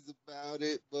movies about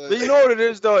it, but you know what it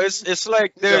is though? It's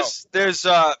like there's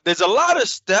a lot of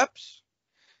steps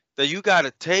that you got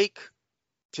to take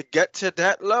to get to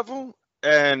that level,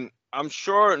 and I'm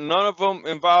sure none of them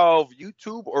involve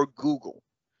YouTube or Google.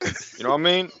 You know what I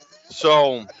mean?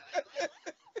 So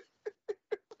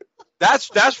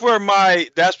that's where my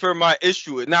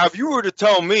issue is. Now, if you were to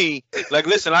tell me, like,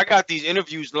 listen, I got these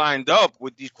interviews lined up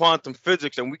with these quantum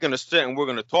physics, and we're gonna sit and we're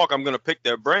gonna talk, I'm gonna pick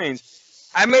their brains,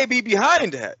 I may be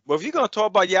behind that. But if you're gonna talk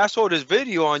about, I saw this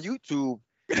video on YouTube,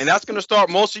 and that's gonna start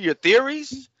most of your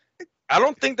theories, I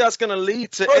don't think that's gonna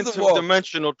lead to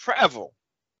interdimensional travel.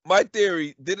 My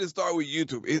theory didn't start with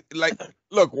YouTube.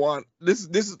 Look, Juan,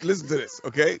 listen to this,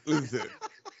 okay? Listen to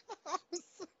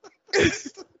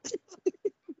this.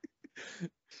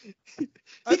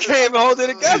 He can't even hold it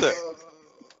together.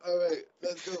 All right,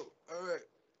 let's go.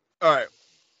 All right.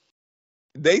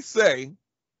 They say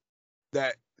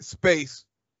that space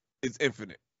is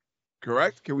infinite,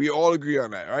 correct? Can we all agree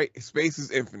on that, right? Space is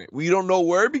infinite. We don't know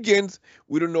where it begins.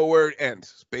 We don't know where it ends.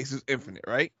 Space is infinite,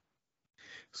 right?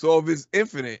 So if it's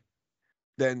infinite,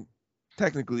 then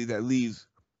technically that leaves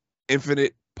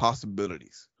infinite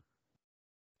possibilities.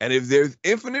 And if there's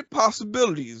infinite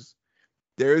possibilities,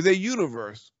 there is a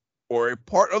universe or a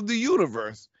part of the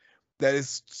universe that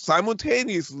is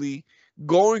simultaneously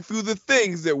going through the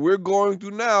things that we're going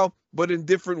through now, but in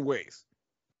different ways.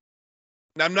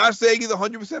 Now, I'm not saying it's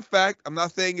 100% fact. I'm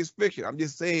not saying it's fiction. I'm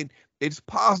just saying it's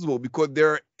possible because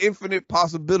there are infinite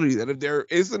possibilities. And if there are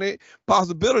infinite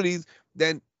possibilities,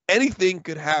 then anything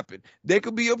could happen. There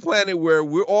could be a planet where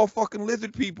we're all fucking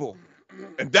lizard people.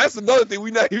 And that's another thing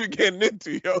we're not even getting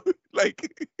into, yo.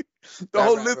 Like, the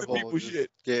whole lizard people shit.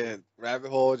 Rabbit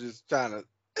hole just trying to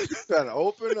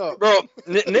open up. Bro,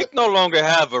 Nick no longer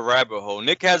have a rabbit hole.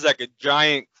 Nick has like a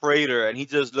giant crater, and he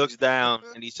just looks down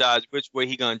and decides which way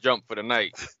he gonna jump for the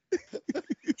night.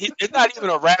 It's not even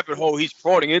a rabbit hole he's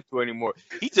crawling into anymore.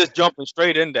 He's just jumping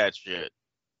straight in that shit.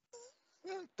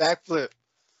 Backflip.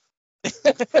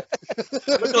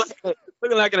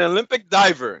 looking like an Olympic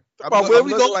diver. Where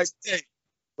we go?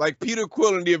 Like Peter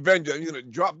Quill in the Avengers. He's gonna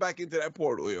drop back into that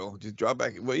portal, yo. Just drop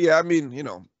back. But yeah, I mean,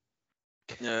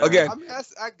 Yeah. Again,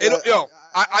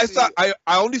 I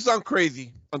only sound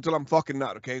crazy until I'm fucking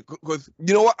not, okay? Because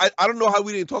you know what? I don't know how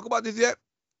we didn't talk about this yet.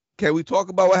 Can we talk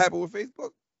about what happened with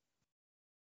Facebook?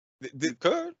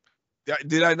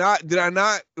 Did I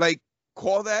not like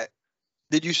call that?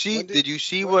 Did you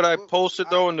see what I posted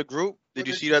though in the group? Did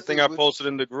you see that thing I posted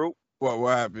in the group?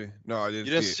 What happened? No, I didn't.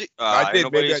 You didn't see. I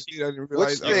did. Maybe I didn't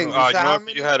realize. Which thing? You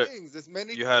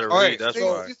had to read. That's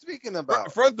why. You're speaking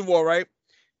about. First of all, right?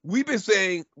 We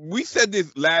said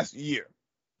this last year,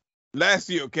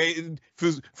 okay?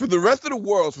 For the rest of the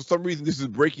world, for some reason, this is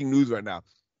breaking news right now.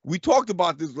 We talked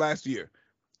about this last year,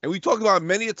 and we talked about it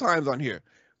many a times on here.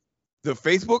 The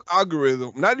Facebook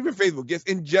algorithm, not even Facebook, just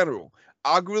in general,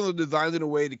 algorithm designed in a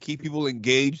way to keep people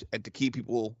engaged and to keep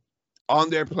people on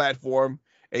their platform,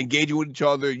 engaging with each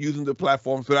other, using the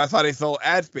platform. So that's how they sell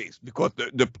ad space, because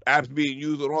the apps being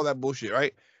used and all that bullshit,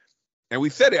 right? And we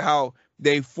said it, how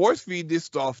they force feed this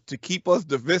stuff to keep us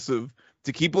divisive,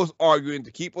 to keep us arguing,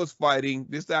 to keep us fighting,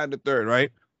 this, that, and the third,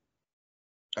 right?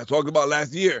 I talked about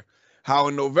last year how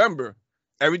in November,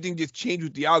 everything just changed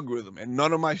with the algorithm, and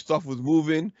none of my stuff was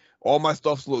moving. All my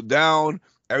stuff slowed down.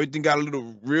 Everything got a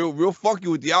little real funky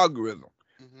with the algorithm.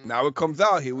 Mhm. Now it comes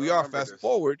out. Here we are. remember Fast this.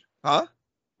 forward, huh?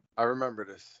 I remember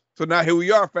this. So now here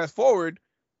we are. Fast forward.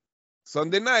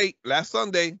 Sunday night, last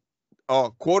Sunday,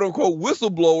 a quote unquote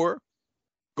whistleblower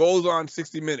goes on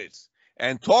 60 Minutes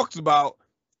and talks about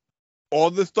all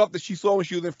the stuff that she saw when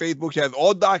she was in Facebook. She has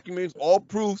all documents, all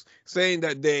proofs saying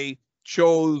that they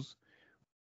chose.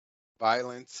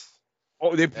 Violence.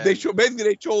 Oh, they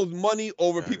chose money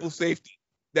over Yeah. people's safety.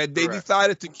 That they Correct.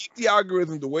 decided to keep the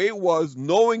algorithm the way it was,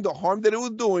 knowing the harm that it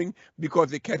was doing,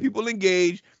 because it kept people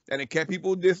engaged and it kept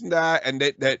people this and that, and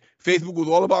that Facebook was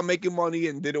all about making money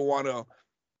and didn't want to,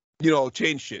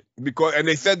 change shit. And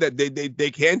they said that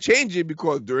they can't change it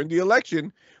because during the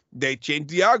election they changed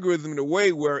the algorithm in a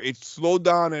way where it slowed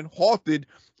down and halted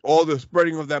all the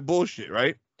spreading of that bullshit,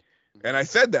 right? And I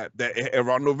said that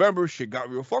around November shit got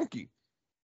real funky.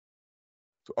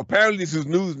 So apparently this is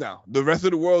news now. The rest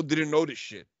of the world didn't know this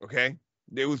shit. Okay,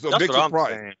 there was a That's big what I'm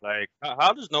surprise. saying. Like,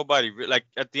 how does nobody like?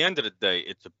 At the end of the day,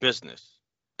 it's a business,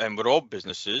 and with all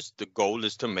businesses, the goal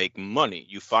is to make money.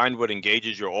 You find what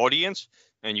engages your audience,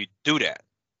 and you do that.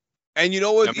 And you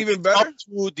know what's I mean, even it's better? up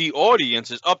to the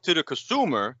audience. It's up to the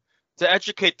consumer to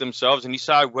educate themselves and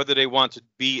decide whether they want to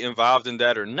be involved in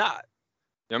that or not.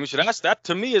 You know what I mean? So that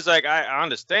to me is like I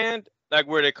understand like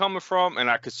where they're coming from, and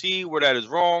I could see where that is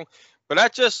wrong. But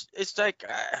it's like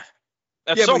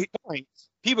at Yeah, some point,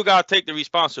 people gotta take the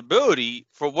responsibility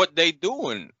for what they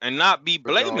doing and not be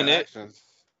For their own blaming it actions.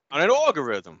 on an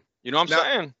algorithm. You know what I'm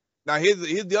saying? Now here's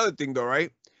the other thing though, right?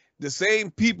 The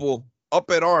same people up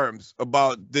at arms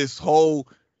about this whole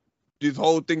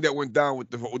thing that went down with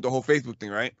the whole Facebook thing,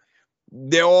 right?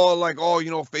 They're all like, oh,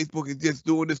 Facebook is just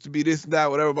doing this to be this and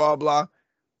that, whatever, blah blah.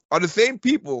 Are the same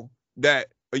people that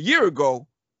a year ago,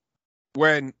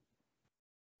 when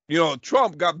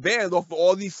Trump got banned off of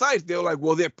all these sites, they were like,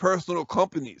 well, they're personal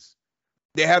companies.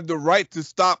 They have the right to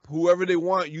stop whoever they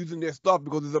want using their stuff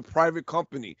because it's a private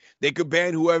company. They could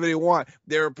ban whoever they want.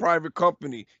 They're a private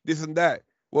company, this and that.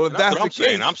 Well, if That's what that's I'm the case,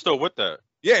 saying. I'm still with that.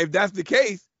 yeah, if that's the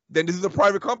case, then this is a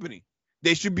private company.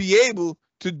 They should be able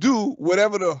to do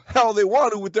whatever the hell they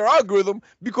want to with their algorithm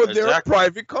because they're a Exactly.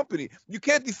 private company. You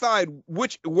can't decide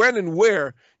when, and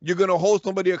where you're gonna hold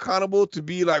somebody accountable to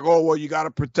be like, oh, well, you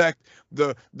gotta protect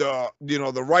the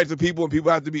rights of people, and people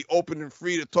have to be open and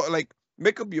free to talk. Like,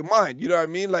 make up your mind. You know what I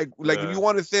mean? Like Yeah. if you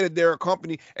want to say that they're a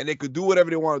company and they could do whatever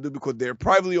they want to do because they're a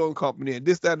privately owned company and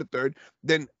this, that, and the third,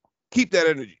 then keep that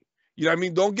energy. You know what I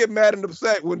mean? Don't get mad and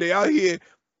upset when they out here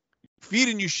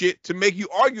feeding you shit to make you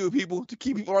argue with people to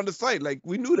keep people on the site. Like,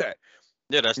 we knew that.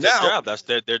 Yeah, that's their job. That's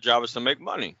their job is to make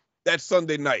money. That's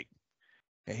Sunday night.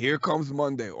 And here comes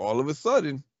Monday. All of a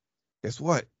sudden, guess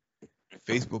what?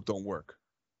 Facebook don't work.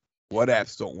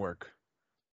 WhatsApps don't work.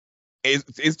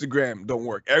 Instagram don't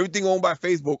work. Everything owned by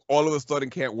Facebook all of a sudden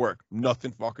can't work.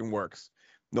 Nothing fucking works.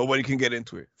 Nobody can get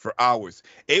into it for hours.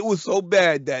 It was so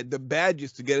bad that the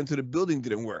badges to get into the building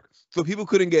didn't work. So people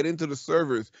couldn't get into the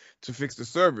servers to fix the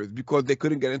servers because they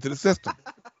couldn't get into the system.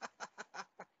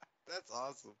 That's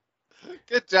awesome.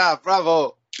 Good job.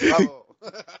 Bravo.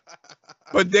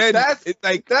 But then it's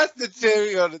like, that's the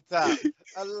cherry on the top.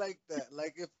 I like that.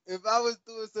 Like if I was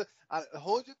doing so, I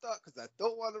hold your thought because I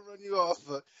don't want to run you off.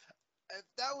 But if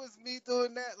that was me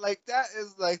doing that, like that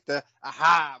is like the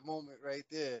aha moment right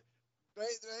there. Right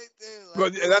there.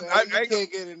 Like, you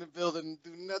can't get in the building and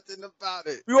do nothing about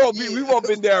it. We've all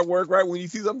been there at work, right? When you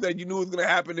see something that you knew was gonna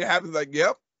happen, it happens. Like,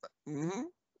 yep. Mm-hmm.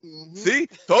 Mm-hmm. See,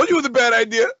 told you it was a bad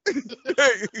idea.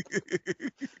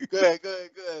 Good.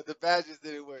 The badges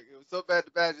didn't work. It was so bad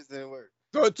the badges didn't work.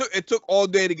 So it took all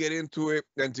day to get into it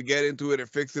and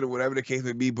fix it or whatever the case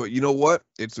may be. But you know what?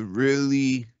 It's a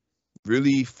really,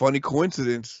 really funny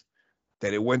coincidence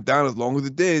that it went down as long as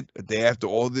it did a day after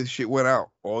all this shit went out.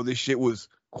 All this shit was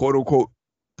quote unquote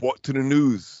brought to the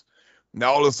news.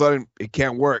 Now all of a sudden it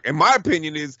can't work. And my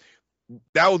opinion is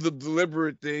that was a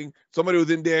deliberate thing. Somebody was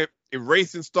in there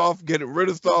erasing stuff, getting rid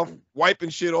of stuff, wiping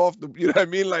shit off. You know what I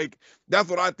mean? Like, that's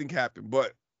what I think happened.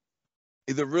 But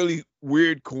it's a really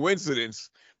weird coincidence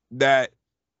that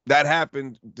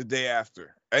happened the day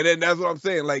after. And then that's what I'm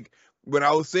saying. Like, when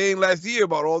I was saying last year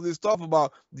about all this stuff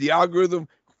about the algorithm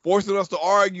forcing us to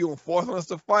argue and forcing us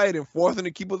to fight and forcing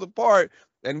to keep us apart,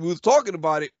 and we was talking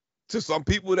about it to some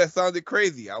people that sounded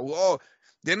crazy.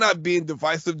 They're not being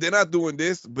divisive. They're not doing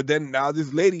this. But then now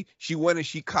this lady, she went and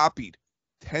she copied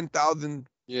 10,000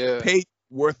 page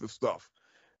worth of stuff.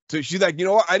 So she's like, you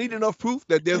know what? I need enough proof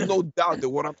that there's no doubt that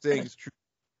what I'm saying is true.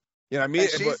 You know what I mean?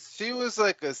 She was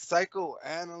like a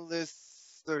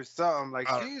psychoanalyst or something. Like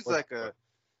she's like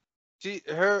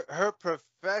her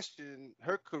profession,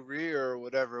 her career or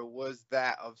whatever was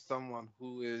that of someone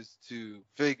who is to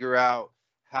figure out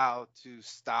how to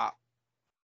stop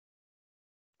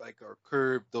like or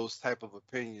curb those type of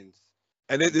opinions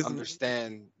And and this is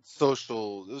understand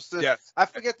social. yes. I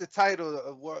forget the title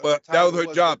of what her But that was title her was,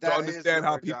 but job to that is understand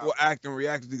how her people job. act and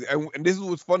react to things. And this is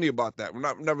what's funny about that. Well,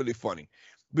 not really funny,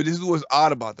 but this is what's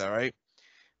odd about that, right?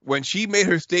 When she made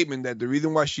her statement that the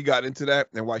reason why she got into that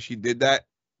and why she did that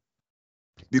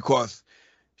because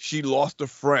she lost a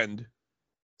friend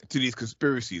to these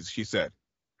conspiracies. She said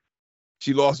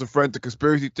she lost a friend to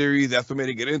conspiracy theories. That's what made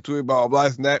her get into it. Blah blah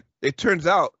blah. And that it turns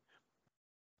out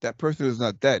that person is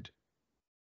not dead.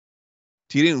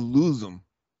 She didn't lose them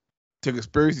to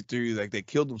conspiracy theories like they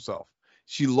killed themselves.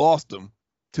 She lost them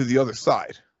to the other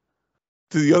side,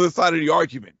 of the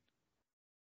argument.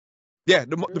 Yeah,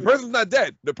 the person's not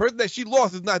dead. The person that she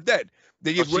lost is not dead.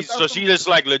 They So just she, went so she just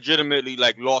like legitimately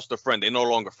like lost a friend. They're no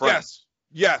longer friends.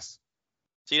 Yes.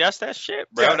 See, that's that shit,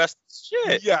 bro. Yes. That's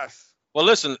shit. Yes. Well,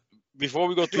 listen, before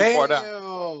we go too far down.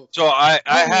 Damn. So I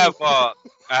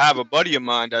have a buddy of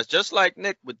mine that's just like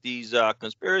Nick with these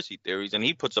conspiracy theories, and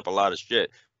he puts up a lot of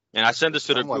shit. And I sent this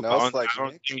to the Someone group. else like I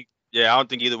don't Nick? think, yeah, I don't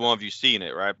think either one of you seen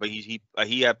it, right? But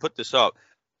he had put this up,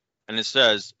 and it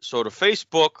says so the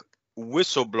Facebook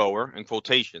whistleblower in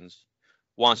quotations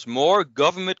wants more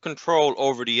government control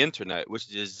over the internet, which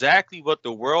is exactly what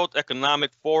the World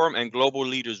Economic Forum and global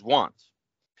leaders want.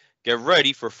 Get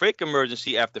ready for fake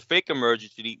emergency after fake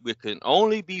emergency, which can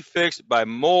only be fixed by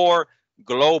more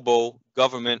global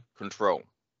government control.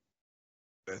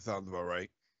 That sounds about right.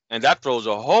 And that throws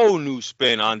a whole new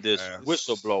spin on this Yeah.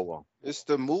 whistleblower. It's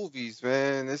the movies,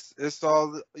 man. It's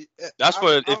all. That's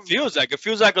what it feels like. It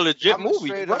feels like a legit I'm movie,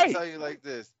 straight up right? tell you like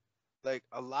this. Like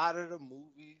a lot of the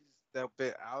movies that have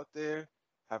been out there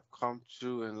have come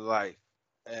true in life.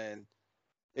 And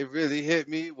it really hit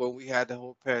me when we had the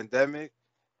whole pandemic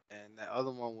and that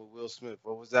other one with Will Smith.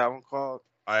 What was that one called?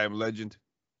 I Am Legend.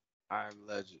 I Am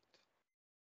Legend.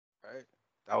 Right?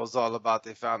 That was all about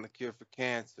they found the cure for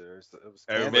cancer. So it was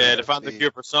Everybody- cancer Yeah, they found the vaccine.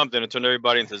 cure for something and turned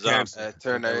everybody into zombies. Cancer. Turned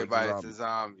Turned everybody everybody into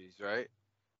zombies, right?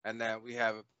 And then we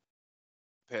have a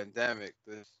pandemic.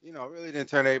 This, really didn't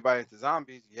turn everybody into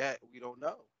zombies yet. We don't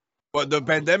know. But the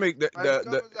pandemic, Might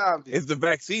become a zombie. it's the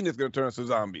vaccine that's going to turn us to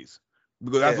zombies.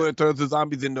 Because that's Yeah. what it turns to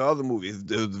zombies in the other movies.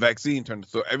 The vaccine turned.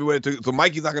 So everybody took. So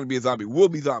Mikey's not going to be a zombie. We'll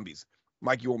be zombies.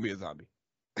 Mikey won't be a zombie.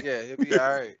 Yeah, he'll be all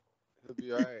right. He'll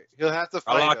be all right. He'll have to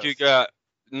I'll fight lock us. you guys.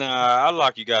 Nah, I'll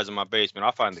lock you guys in my basement.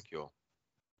 I'll find the cure.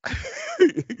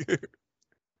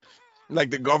 Like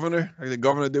the governor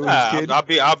did with Nah, his kid.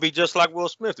 I'll be just like Will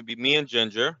Smith. It'll be me and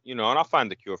Ginger, and I'll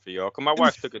find the cure for y'all. Cause my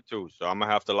wife took it too, so I'm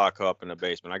gonna have to lock her up in the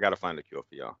basement. I gotta find the cure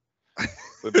for y'all.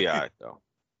 We'll be alright though.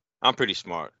 I'm pretty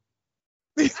smart.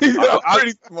 You're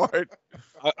pretty smart.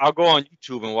 I'll go on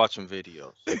YouTube and watch some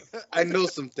videos. I know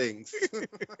some things.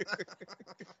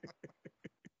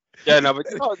 Yeah, no, but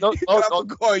You have to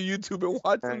go on YouTube and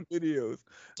watch some videos.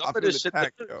 some I of this feel shit,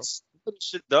 attacked, yo. some of this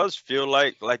shit does feel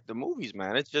like the movies,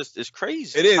 man. It's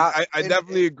crazy. It is. I- I and-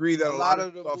 definitely and agree that a a lot lot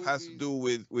of of the stuff has to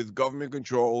movies- do with government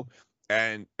control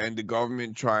and the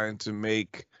government trying to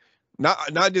make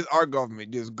not just our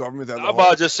government, just governments as a I'm whole.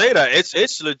 about to just say that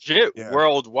it's legit Yeah.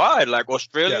 worldwide. Like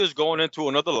Australia Yeah. is going into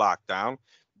another lockdown.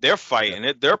 They're fighting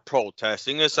it. They're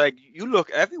protesting. It's like you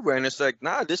look everywhere, and it's like,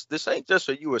 nah, this ain't just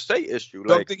a USA issue.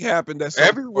 Like Something happened that some point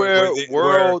everywhere where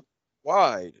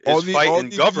worldwide all is these fighting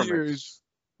governments. years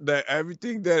that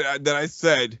everything that I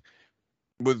said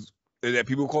was that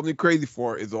people call me crazy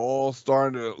for is all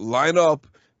starting to line up,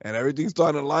 and everything's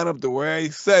starting to line up the way I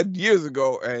said years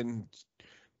ago. And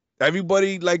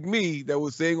everybody like me that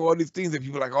was saying all these things that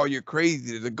people are like, oh, you're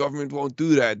crazy. The government won't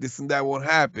do that. This and that won't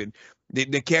happen.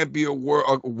 There can't be a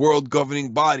world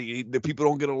governing body. The people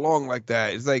don't get along like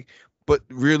that. It's like, but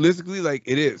realistically, like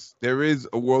it is. There is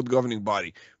a world governing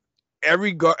body.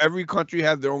 Every country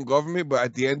has their own government, but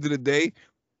at the end of the day,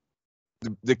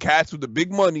 the cats with the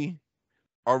big money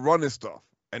are running stuff,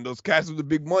 and those cats with the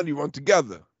big money run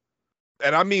together.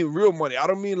 And I mean real money. I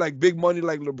don't mean like big money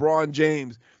like LeBron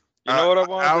James. You know what I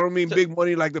want? I don't mean big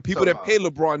money like the people that pay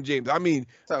LeBron James. I mean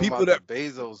Talking people about that the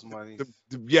Bezos money.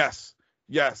 yes.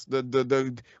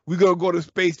 The we gonna go to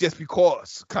space just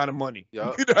because kind of money.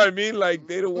 Yup. You know what I mean? Like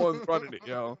they the ones running it,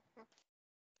 yo.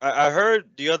 I heard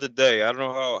the other day. I don't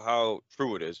know how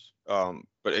true it is.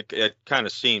 But it kind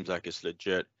of seems like it's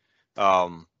legit.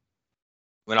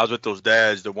 When I was with those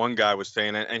dads, the one guy was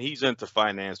saying, and he's into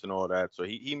finance and all that, so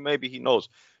he maybe he knows,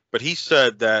 but he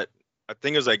said that I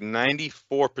think it was like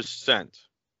 94%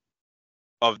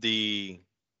 of the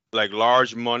like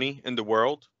large money in the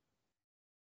world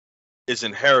is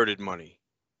inherited money.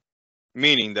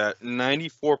 meaning that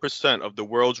 94% of the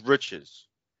world's riches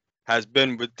has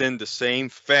been within the same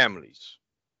families,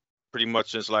 pretty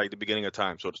much since like the beginning of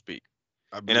time, so to speak.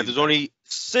 I And that believe there's that. only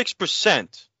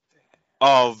 6%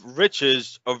 of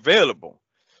riches available.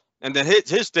 And then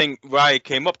his thing, why it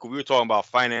came up, because we were talking about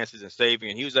finances and saving,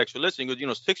 and he was actually listening. He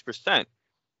goes, 6%.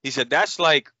 He said that's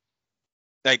like,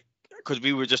 because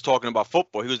we were just talking about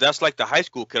football. He goes, that's like the high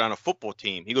school kid on a football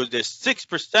team. He goes, there's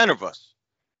 6% of us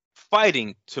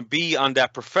fighting to be on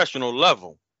that professional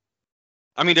level.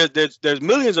 I mean, there's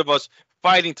millions of us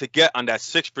fighting to get on that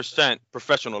 6%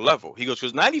 professional level. He goes,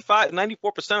 because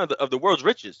 94% of the world's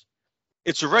riches,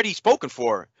 it's already spoken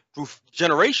for through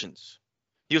generations.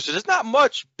 He goes, so there's not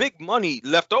much big money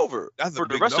left over That's for a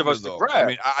the big rest of number, us to though. grab. I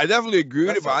mean, I definitely agree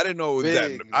with it, That's but a I didn't know it was that.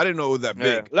 big I didn't know it was that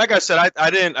Yeah. big. Like I said, I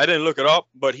didn't look it up,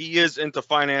 but he is into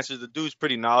finances. The dude's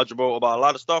pretty knowledgeable about a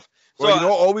lot of stuff. So Well, you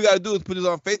know, all we gotta do is put this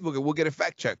on Facebook and we'll get it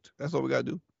fact checked. That's all we gotta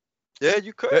do. yeah,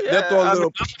 you could. Let's throw a I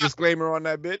little mean, disclaimer on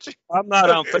that bitch. I'm not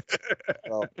on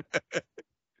Facebook.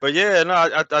 But yeah, no,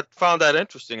 I found that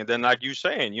interesting. And then, like you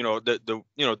saying,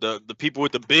 the people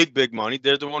with the big money,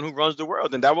 they're the one who runs the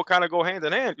world, and that will kind of go hand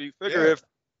in hand. You figure Yeah.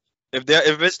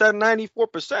 if it's that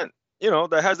 94%,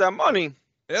 that has that money.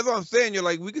 That's what I'm saying. You're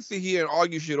like, we can sit here and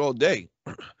argue shit all day.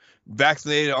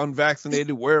 Vaccinated,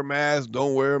 unvaccinated, wear a mask,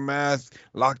 don't wear a mask,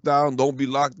 lockdown, don't be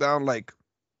locked down. Like,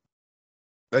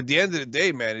 at the end of the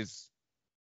day, man,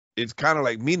 it's kind of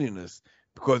like meaningless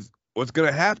because what's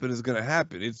gonna happen is gonna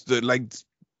happen. It's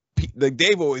like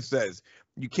Dave always says,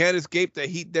 you can't escape the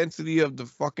heat density of the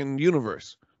fucking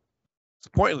universe. It's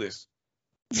pointless.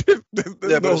 Yeah, but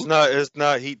it's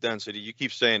not heat density. You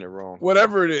keep saying it wrong.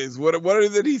 Whatever it is, what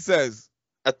is it he says?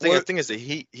 I think it's a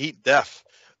heat depth.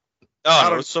 I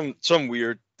don't know, some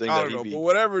weird thing I that don't he know, be. but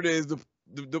whatever it is,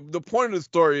 the point of the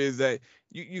story is that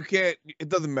you can't. It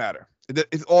doesn't matter.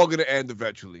 It's all gonna end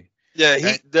eventually. Yeah,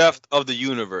 heat depth of the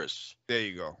universe There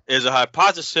you go. is a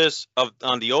hypothesis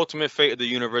on the ultimate fate of the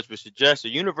universe, which suggests the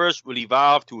universe will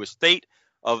evolve to a state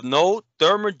of no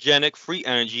thermogenic free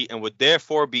energy and would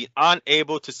therefore be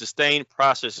unable to sustain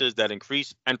processes that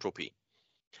increase entropy.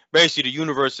 Basically, the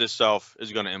universe itself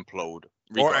is going to implode.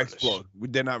 Or regardless. explode.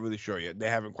 They're not really sure yet. They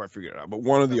haven't quite figured it out. But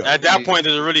one or the other. At that point,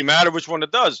 does it really matter which one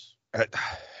it does?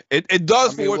 It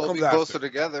does for what we'll comes be closer after.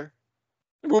 together.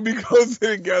 We'll be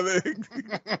closer together.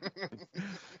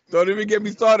 Don't even get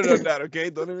me started on that, okay?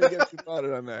 Don't even get me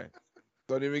started on that.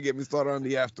 Don't even get me started on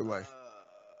the afterlife.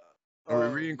 Are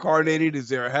we reincarnated? Is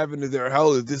there a heaven? Is there a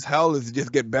hell? Is this hell? Does it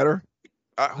just get better?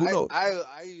 Who knows?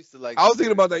 I used to like. I was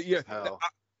thinking about that. Yeah. Hell.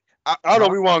 I don't know.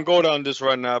 We want to go down this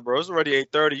right now, bro. It's already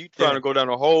 8:30. You trying to go down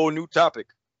a whole new topic?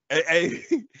 And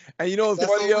you know what's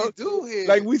That's funny, what yo? we do here.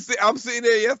 Like I'm sitting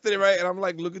there yesterday, right? And I'm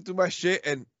like looking through my shit,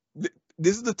 and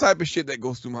this is the type of shit that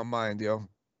goes through my mind, yo.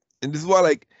 And this is why,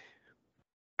 like,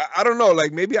 I don't know.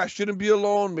 Like, maybe I shouldn't be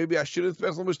alone. Maybe I shouldn't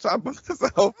spend so much time by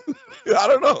myself. I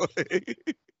don't know.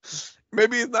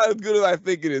 Maybe it's not as good as I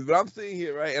think it is. But I'm sitting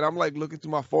here, right? And I'm like looking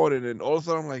through my phone, and then all of a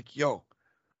sudden I'm like, yo,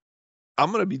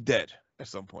 I'm gonna be dead at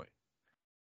some point.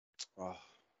 Oh,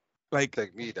 Like,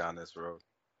 take me down this road.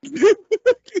 and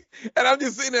I'm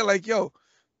just sitting there like, yo,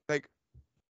 like,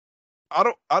 I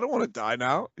don't want to die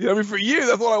now. You know what I mean? For years,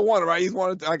 that's all I wanted, right? I just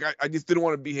wanted to, like, I just didn't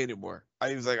want to be here anymore.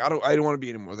 I was like, I don't want to be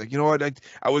anymore. I was like, you know what?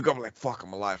 I wake up like, fuck,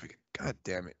 I'm alive again. God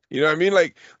damn it. You know what I mean?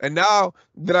 Like, and now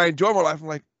that I enjoy my life, I'm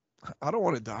like, I don't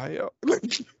want to die, yo.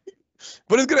 Like,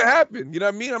 but it's gonna happen. You know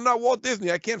what I mean? I'm not Walt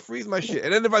Disney. I can't freeze my shit.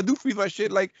 And then if I do freeze my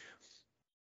shit, like,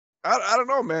 I don't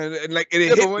know, man. And like, it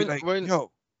hit me like,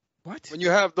 yo, what? When you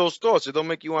have those thoughts, it don't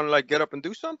make you want to like get up and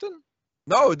do something?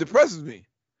 No, it depresses me.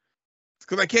 It's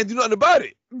because I can't do nothing about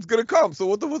it. It's gonna come. So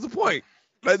what's the point?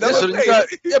 Like, that's what I'm saying.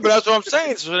 But that's what I'm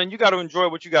saying. So then you got to enjoy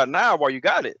what you got now while you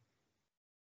got it.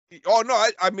 Oh no,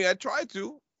 I mean I try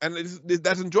to, and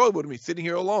that's enjoyable to me. Sitting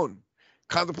here alone,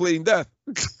 contemplating death.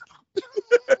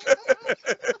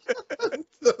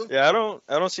 Yeah, I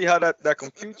don't see how that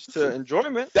computes to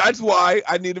enjoyment. That's why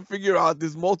I need to figure out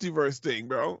this multiverse thing,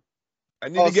 bro. I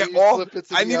need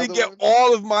to get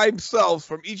all of myself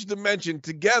from each dimension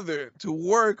together to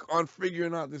work on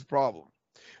figuring out this problem.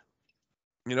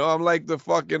 You know, I'm like the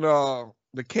fucking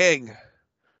the king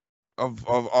of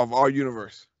our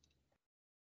universe.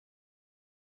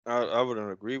 I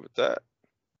wouldn't agree with that.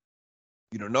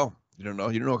 You don't know. You don't know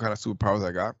what kind of superpowers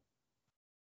I got.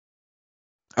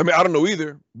 I mean, I don't know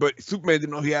either, but Superman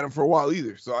didn't know he had them for a while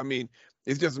either. So, I mean,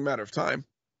 it's just a matter of time.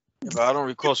 Yeah, but I don't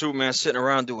recall Superman sitting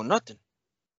around doing nothing.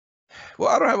 Well,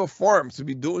 I don't have a farm to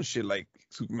be doing shit like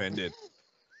Superman did.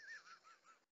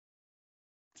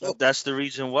 So that's the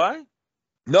reason why?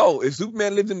 No, if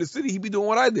Superman lived in the city, he'd be doing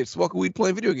what I did, smoking weed,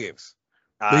 playing video games.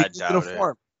 I doubt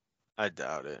it. I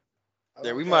doubt it. I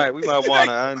Yeah, like we how- might want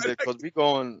to end it because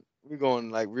we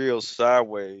going like real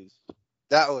sideways.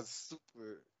 That was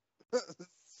super.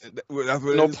 That's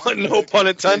what No it is. pun, no pun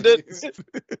intended.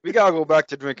 We gotta go back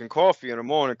to drinking coffee in the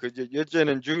morning because your gin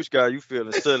and juice guy, you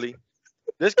feeling silly.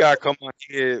 This guy come on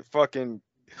here fucking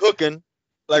cooking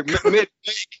like mid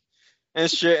and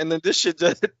shit, and then this shit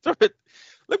just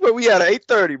look where we at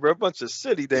 8:30, bro. A bunch of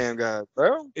silly damn guys,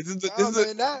 bro. This is Nah,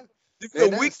 man, this man,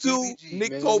 is a week that's 2. CBG,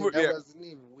 Nick man. Tolbert. That Yeah. wasn't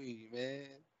even weed, man.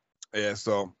 Yeah.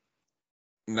 So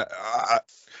I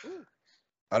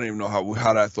don't even know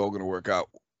how that's all gonna work out.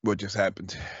 What just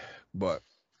happened, but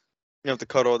You have to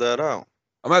cut all that out.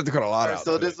 I'm gonna have to cut a lot Alright, out.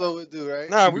 so today. this is what we do, right?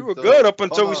 Nah, we were So, good up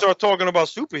until hold we on. start talking about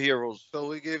superheroes. So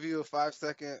we give you a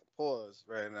 5-second pause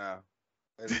right now,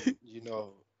 and you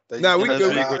know. Then Nah, you we cut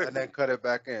good, it we out good. and then cut it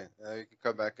back in. And you can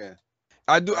come back in.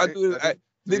 I do. Right?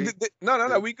 Ready?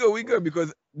 No. two, We good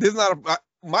because this is not.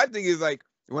 My thing is like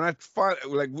when I find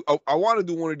like I want to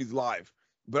do one of these live,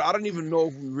 but I don't even know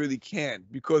if we really can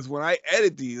because when I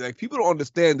edit these, like people don't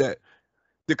understand that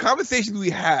the conversations we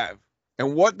have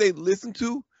and what they listen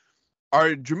to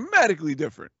are dramatically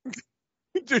different.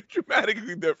 They're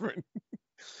dramatically different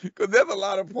because there's a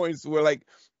lot of points where like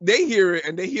they hear it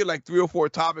and they hear like 3 or 4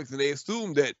 topics and they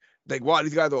assume that like wow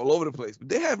these guys are all over the place, but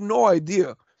they have no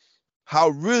idea how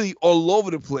really all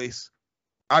over the place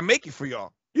I make it for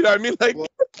y'all. You know what I mean? Like, Well-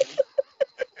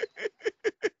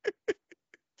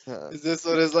 Yeah. Is this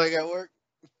what it's like at work?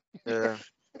 Yeah.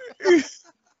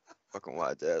 Fucking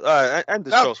wild jazz. All right, end the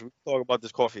Now- show so we can talk about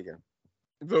this coffee again.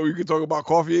 so we can talk about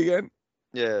coffee again.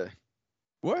 Yeah.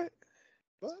 What?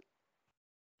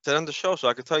 Said end the show so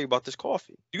I can tell you about this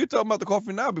coffee. You can talk about the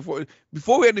coffee now before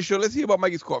we end the show. Let's hear about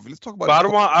Mikey's coffee. Let's talk about. But I his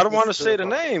don't coffee. want to Let's say the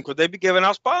talk about name because they be giving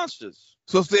out sponsors.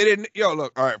 So say that, yo,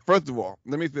 look. All right. First of all,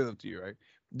 let me say something to you, right?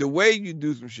 The way you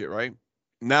do some shit, right?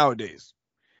 Nowadays,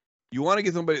 you want to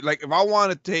get somebody like if I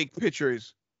want to take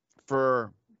pictures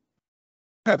for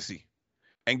Pepsi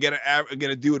and get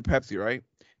a deal with Pepsi, right?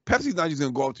 Pepsi's not just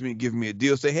gonna go up to me and give me a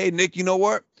deal. Say, hey Nick, you know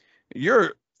what? You're a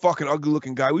fucking ugly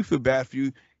looking guy. We feel bad for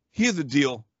you. Here's a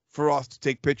deal for us to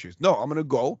take pictures. No, I'm gonna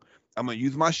go. I'm gonna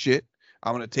use my shit.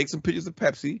 I'm gonna take some pictures of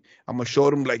Pepsi. I'm gonna show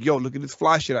them like, yo, look at this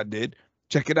fly shit I did.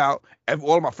 Check it out.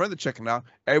 All of my friends are checking out.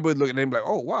 Everybody's looking at him like,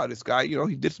 oh wow, this guy, you know,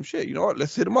 he did some shit. You know what?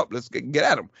 Let's hit him up. Let's get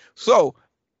at him. So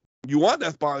you want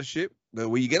that sponsorship? The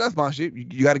way you get that sponsorship,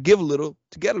 you got to give a little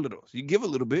to get a little. So you give a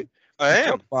little bit. I You am.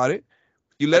 talk about it.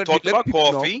 You let it Talked let about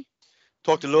people know. coffee.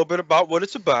 Talked a little bit about what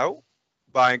it's about,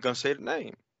 but I ain't gonna say the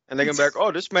name. And they're gonna be like,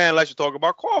 "Oh, this man likes to talk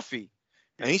about coffee,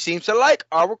 and he seems to like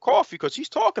our coffee because he's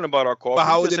talking about our coffee.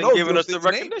 how He would just they ain't know if giving you us don't the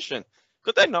say the name? recognition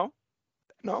because they know.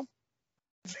 No,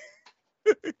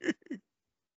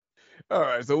 All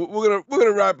right, so we're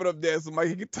gonna wrap it up there so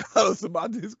Mike can tell us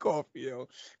about this coffee, yo.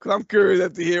 Because I'm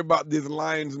curious to hear about this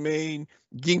lion's mane,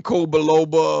 ginkgo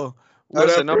biloba, I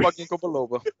said whatever, nothing about ginkgo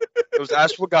biloba. It was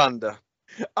ashwagandha.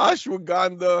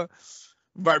 ashwagandha,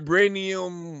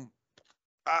 vibranium,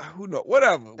 who knows,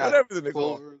 whatever they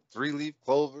call it. Clover, 3-leaf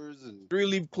clovers and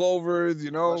 3-leaf clovers,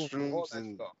 you know, all mushrooms that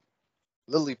and stuff.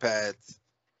 lily pads.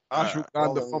 all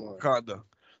Ashwagandha, in one. pumpakanda.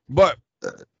 But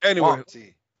anyway, Swamp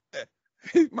tea.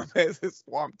 my man says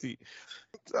swamp tea.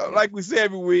 So, like we say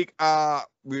every week,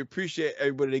 we appreciate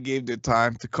everybody that gave their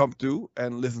time to come through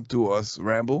and listen to us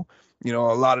ramble. You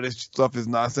know, a lot of this stuff is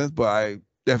nonsense, but I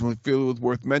definitely feel it was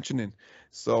worth mentioning.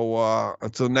 So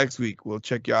until next week, we'll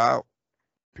check y'all out.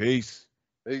 Peace.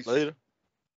 Peace. Later.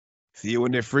 See you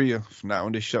when they're free. If not,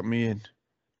 when they shut me in.